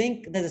do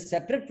think there's a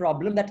separate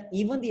problem that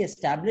even the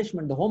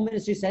establishment, the Home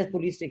Ministry says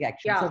police take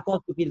action. Yeah. So of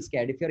course you feel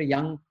scared. If you're a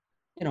young,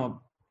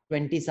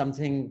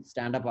 20-something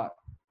stand-up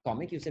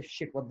comic, you say,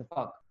 shit, what the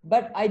fuck?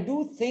 But I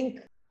do think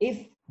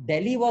if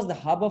Delhi was the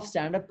hub of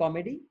stand-up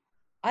comedy,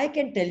 I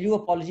can tell you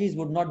apologies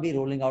would not be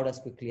rolling out as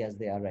quickly as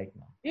they are right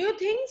now. Do you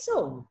think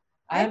so?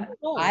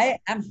 I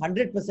am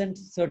 100%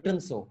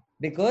 certain so.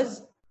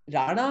 Because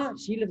Rana,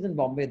 she lives in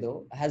Bombay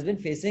though, has been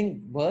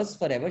facing worse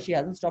forever. She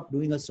hasn't stopped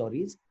doing her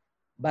stories.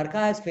 Barkha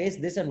has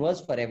faced this and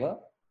worse forever.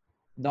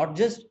 Not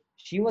just,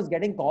 she was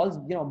getting calls,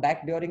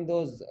 back during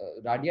those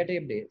Radia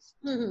tape days.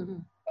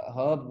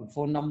 Her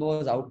phone number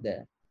was out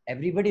there.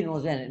 Everybody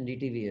knows where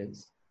NDTV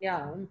is.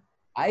 Yeah.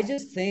 I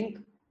just think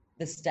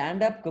the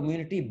stand-up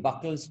community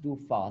buckles too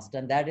fast,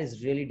 and that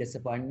is really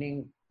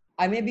disappointing.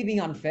 I may be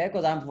being unfair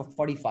because I'm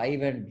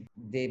 45 and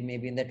they may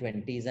be in their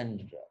 20s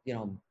and,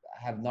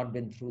 have not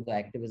been through the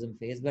activism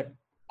phase, but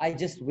I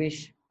just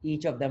wish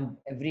each of them,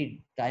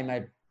 every time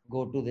I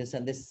go to this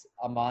and this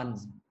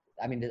Aman's,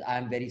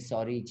 I'm very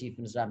sorry, Chief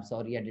Minister, I'm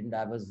sorry,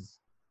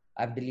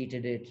 I've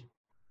deleted it.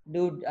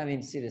 Dude,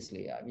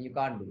 seriously, you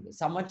can't do this.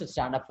 Someone should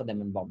stand up for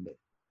them in Bombay.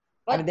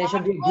 But they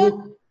should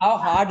do, how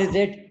hard is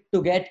it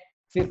to get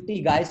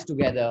 50 guys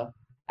together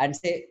and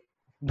say,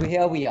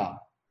 here we are.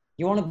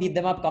 You want to beat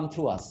them up, come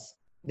through us.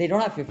 They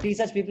don't have 50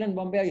 such people in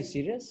Bombay. Are you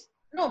serious?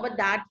 No, but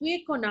that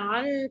way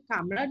Kunal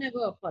Kamra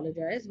never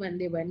apologized when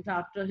they went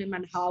after him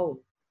and how,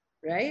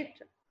 right?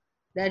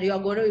 That you're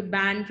going to be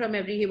banned from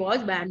he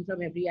was banned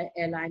from every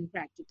airline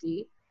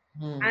practically.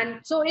 And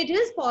so it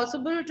is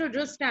possible to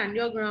just stand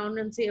your ground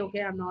and say,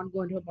 okay, I'm not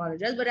going to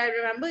apologize. But I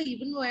remember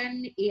even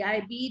when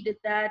AIB did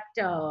that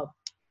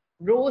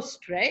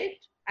roast, right?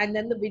 And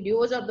then the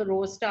videos of the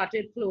roast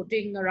started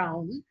floating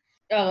around.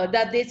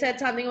 That they said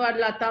something about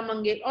Lata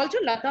Mangeshkar. Also,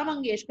 Lata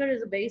Mangeshkar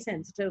is a very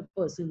sensitive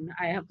person.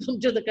 I have come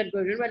to the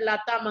conclusion. But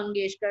Lata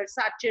Mangeshkar,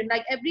 Sachin,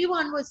 like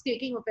everyone was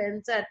taking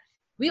offense at.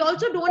 We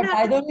also don't have.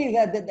 I don't think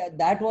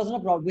that wasn't a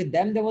problem. With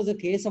them, there was a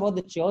case about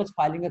the church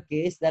filing a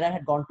case that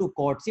had gone to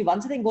court. See,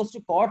 once a thing goes to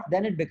court,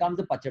 then it becomes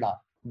a pachada.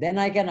 Then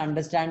I can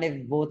understand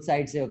if both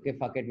sides say, okay,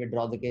 fuck it,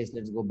 withdraw the case,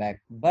 let's go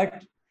back.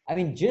 But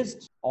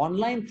just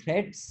online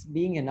threats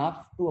being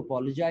enough to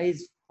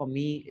apologize for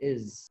me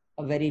is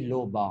a very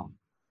low bar.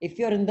 If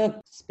you're in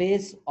the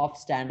space of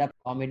stand-up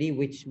comedy,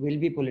 which will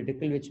be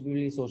political, which will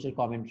be social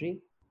commentary,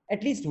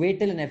 at least wait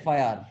till an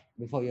FIR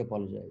before you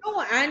apologize.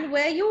 No, and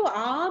where you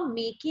are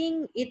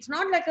making, it's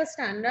not like a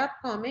stand-up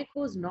comic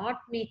who's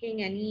not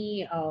making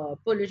any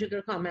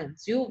political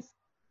comments. You've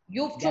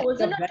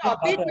chosen a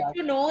topic which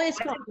you know is...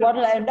 What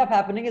will end up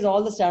happening is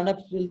all the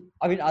stand-ups will,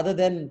 other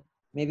than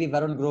maybe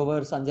Varun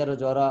Grover, Sanjay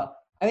Rajora,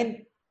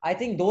 I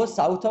think those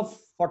south of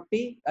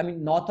 40,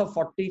 north of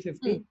 40,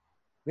 50,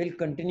 will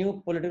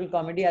continue political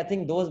comedy. I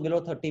think those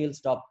below 30 will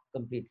stop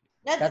completely.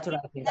 That's what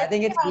I think. I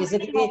think it's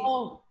basically,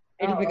 it'll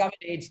become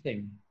an age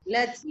thing.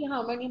 Let's see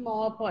how many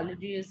more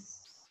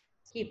apologies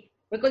keep.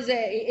 Because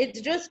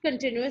it's just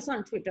continuous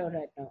on Twitter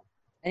right now.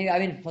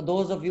 Anyway, for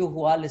those of you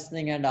who are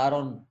listening and are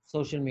on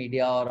social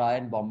media or are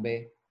in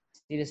Bombay,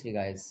 seriously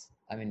guys,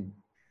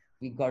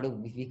 we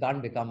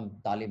can't become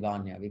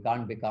Taliban here. We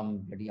can't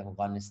become bloody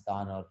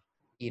Afghanistan or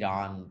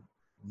Iran.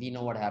 We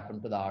know what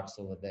happened to the arts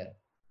over there.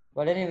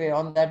 But anyway,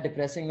 on that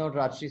depressing note,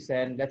 Rajshri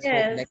said, let's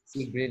hope next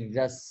week brings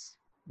us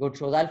good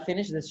shows. I'll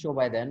finish this show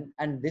by then.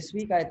 And this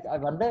week, I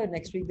wonder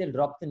next week they'll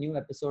drop the new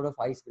episode of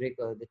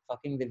Icebreaker. They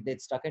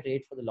stuck at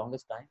 8 for the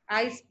longest time.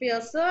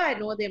 Icepiercer, I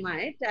know they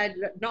might.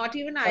 Not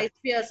even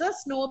Icepiercer,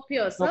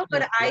 Snowpiercer,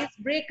 but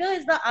Icebreaker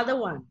is the other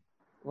one.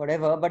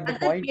 Whatever, but the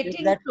point is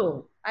that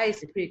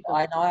Icebreaker.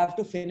 I now have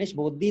to finish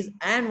both these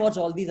and watch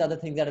all these other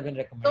things that have been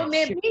recommended. So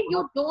maybe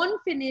you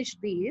don't finish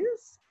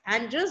these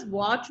and just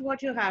watch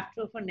what you have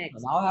to for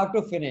next. Now I have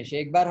to finish.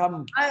 एक बार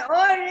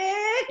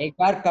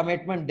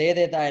commitment दे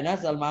देता है ना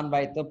सलमान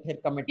भाई तो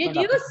फिर commitment. Did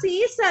you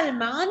see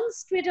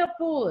Salman's Twitter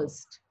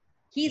post?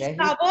 He's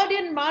covered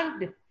in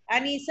mud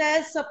and he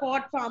says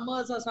support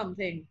farmers or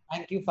something.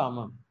 Thank you,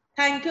 farmer.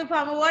 Thank you,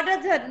 farmer. What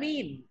does that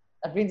mean?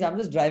 That means I'm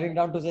just driving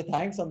down to say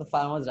thanks and the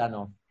farmers ran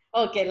off.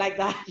 Okay, like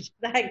that.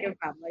 Thank you,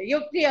 farmer.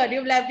 You've cleared.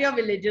 You've left your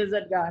villages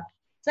at God.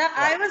 So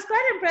I was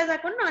quite impressed. I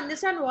couldn't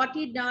understand what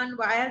he'd done.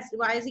 Why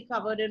is he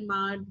covered in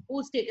mud?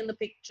 Who's taken the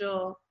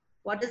picture?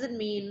 What does it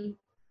mean?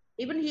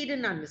 Even he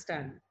didn't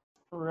understand.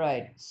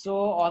 Right.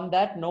 So on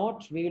that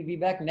note, we will be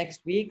back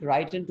next week.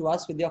 Write into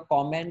us with your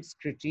comments,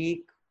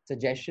 critique,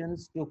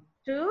 suggestions to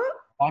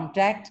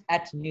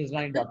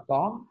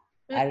contact@newslaundry.com.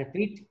 I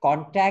repeat,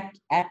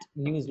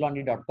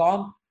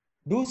 contact@newslaundry.com.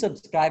 Do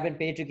subscribe and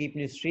pay to keep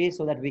news free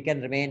so that we can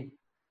remain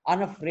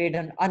unafraid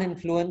and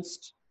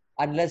uninfluenced.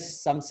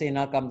 Unless some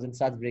Sena comes and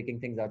starts breaking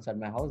things outside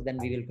my house, then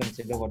we will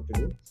consider what to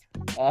do.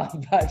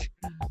 But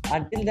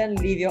until then,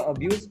 leave your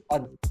abuse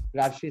on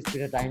Rajshree's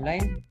Twitter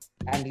timeline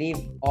and leave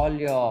all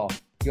your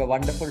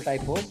wonderful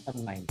typos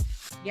on mine.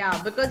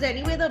 Yeah, because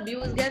anyway the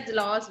abuse gets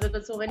lost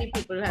because so many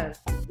people have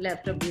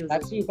left abuse.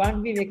 Actually, you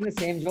can't be making the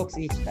same jokes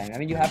each time. I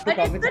mean, you have to But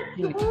come it's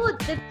with the truth.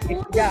 The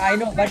truth. Yeah, I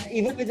know, but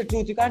even with the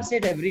truth, you can't say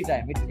it every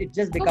time. It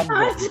just becomes. You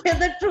can't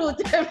say the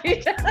truth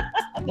every time.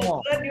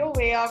 No. It's a new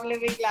way of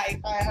living life,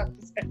 I have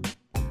to say.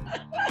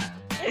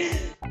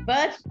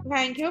 But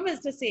thank you,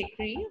 Mr.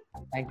 Sekhri.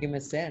 Thank you,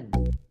 Ms. Sen.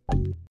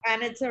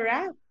 And it's a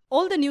wrap.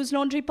 All the News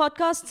Laundry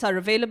podcasts are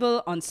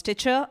available on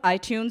Stitcher,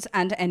 iTunes,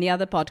 and any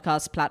other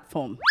podcast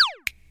platform.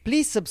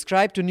 Please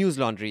subscribe to News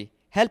Laundry.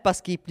 Help us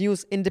keep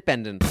news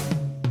independent.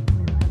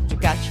 To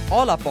catch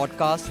all our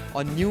podcasts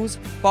on news,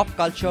 pop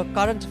culture,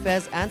 current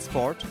affairs, and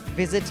sport,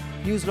 visit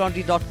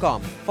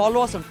newslaundry.com.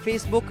 Follow us on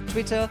Facebook,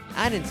 Twitter,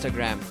 and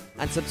Instagram,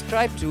 and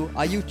subscribe to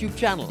our YouTube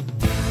channel.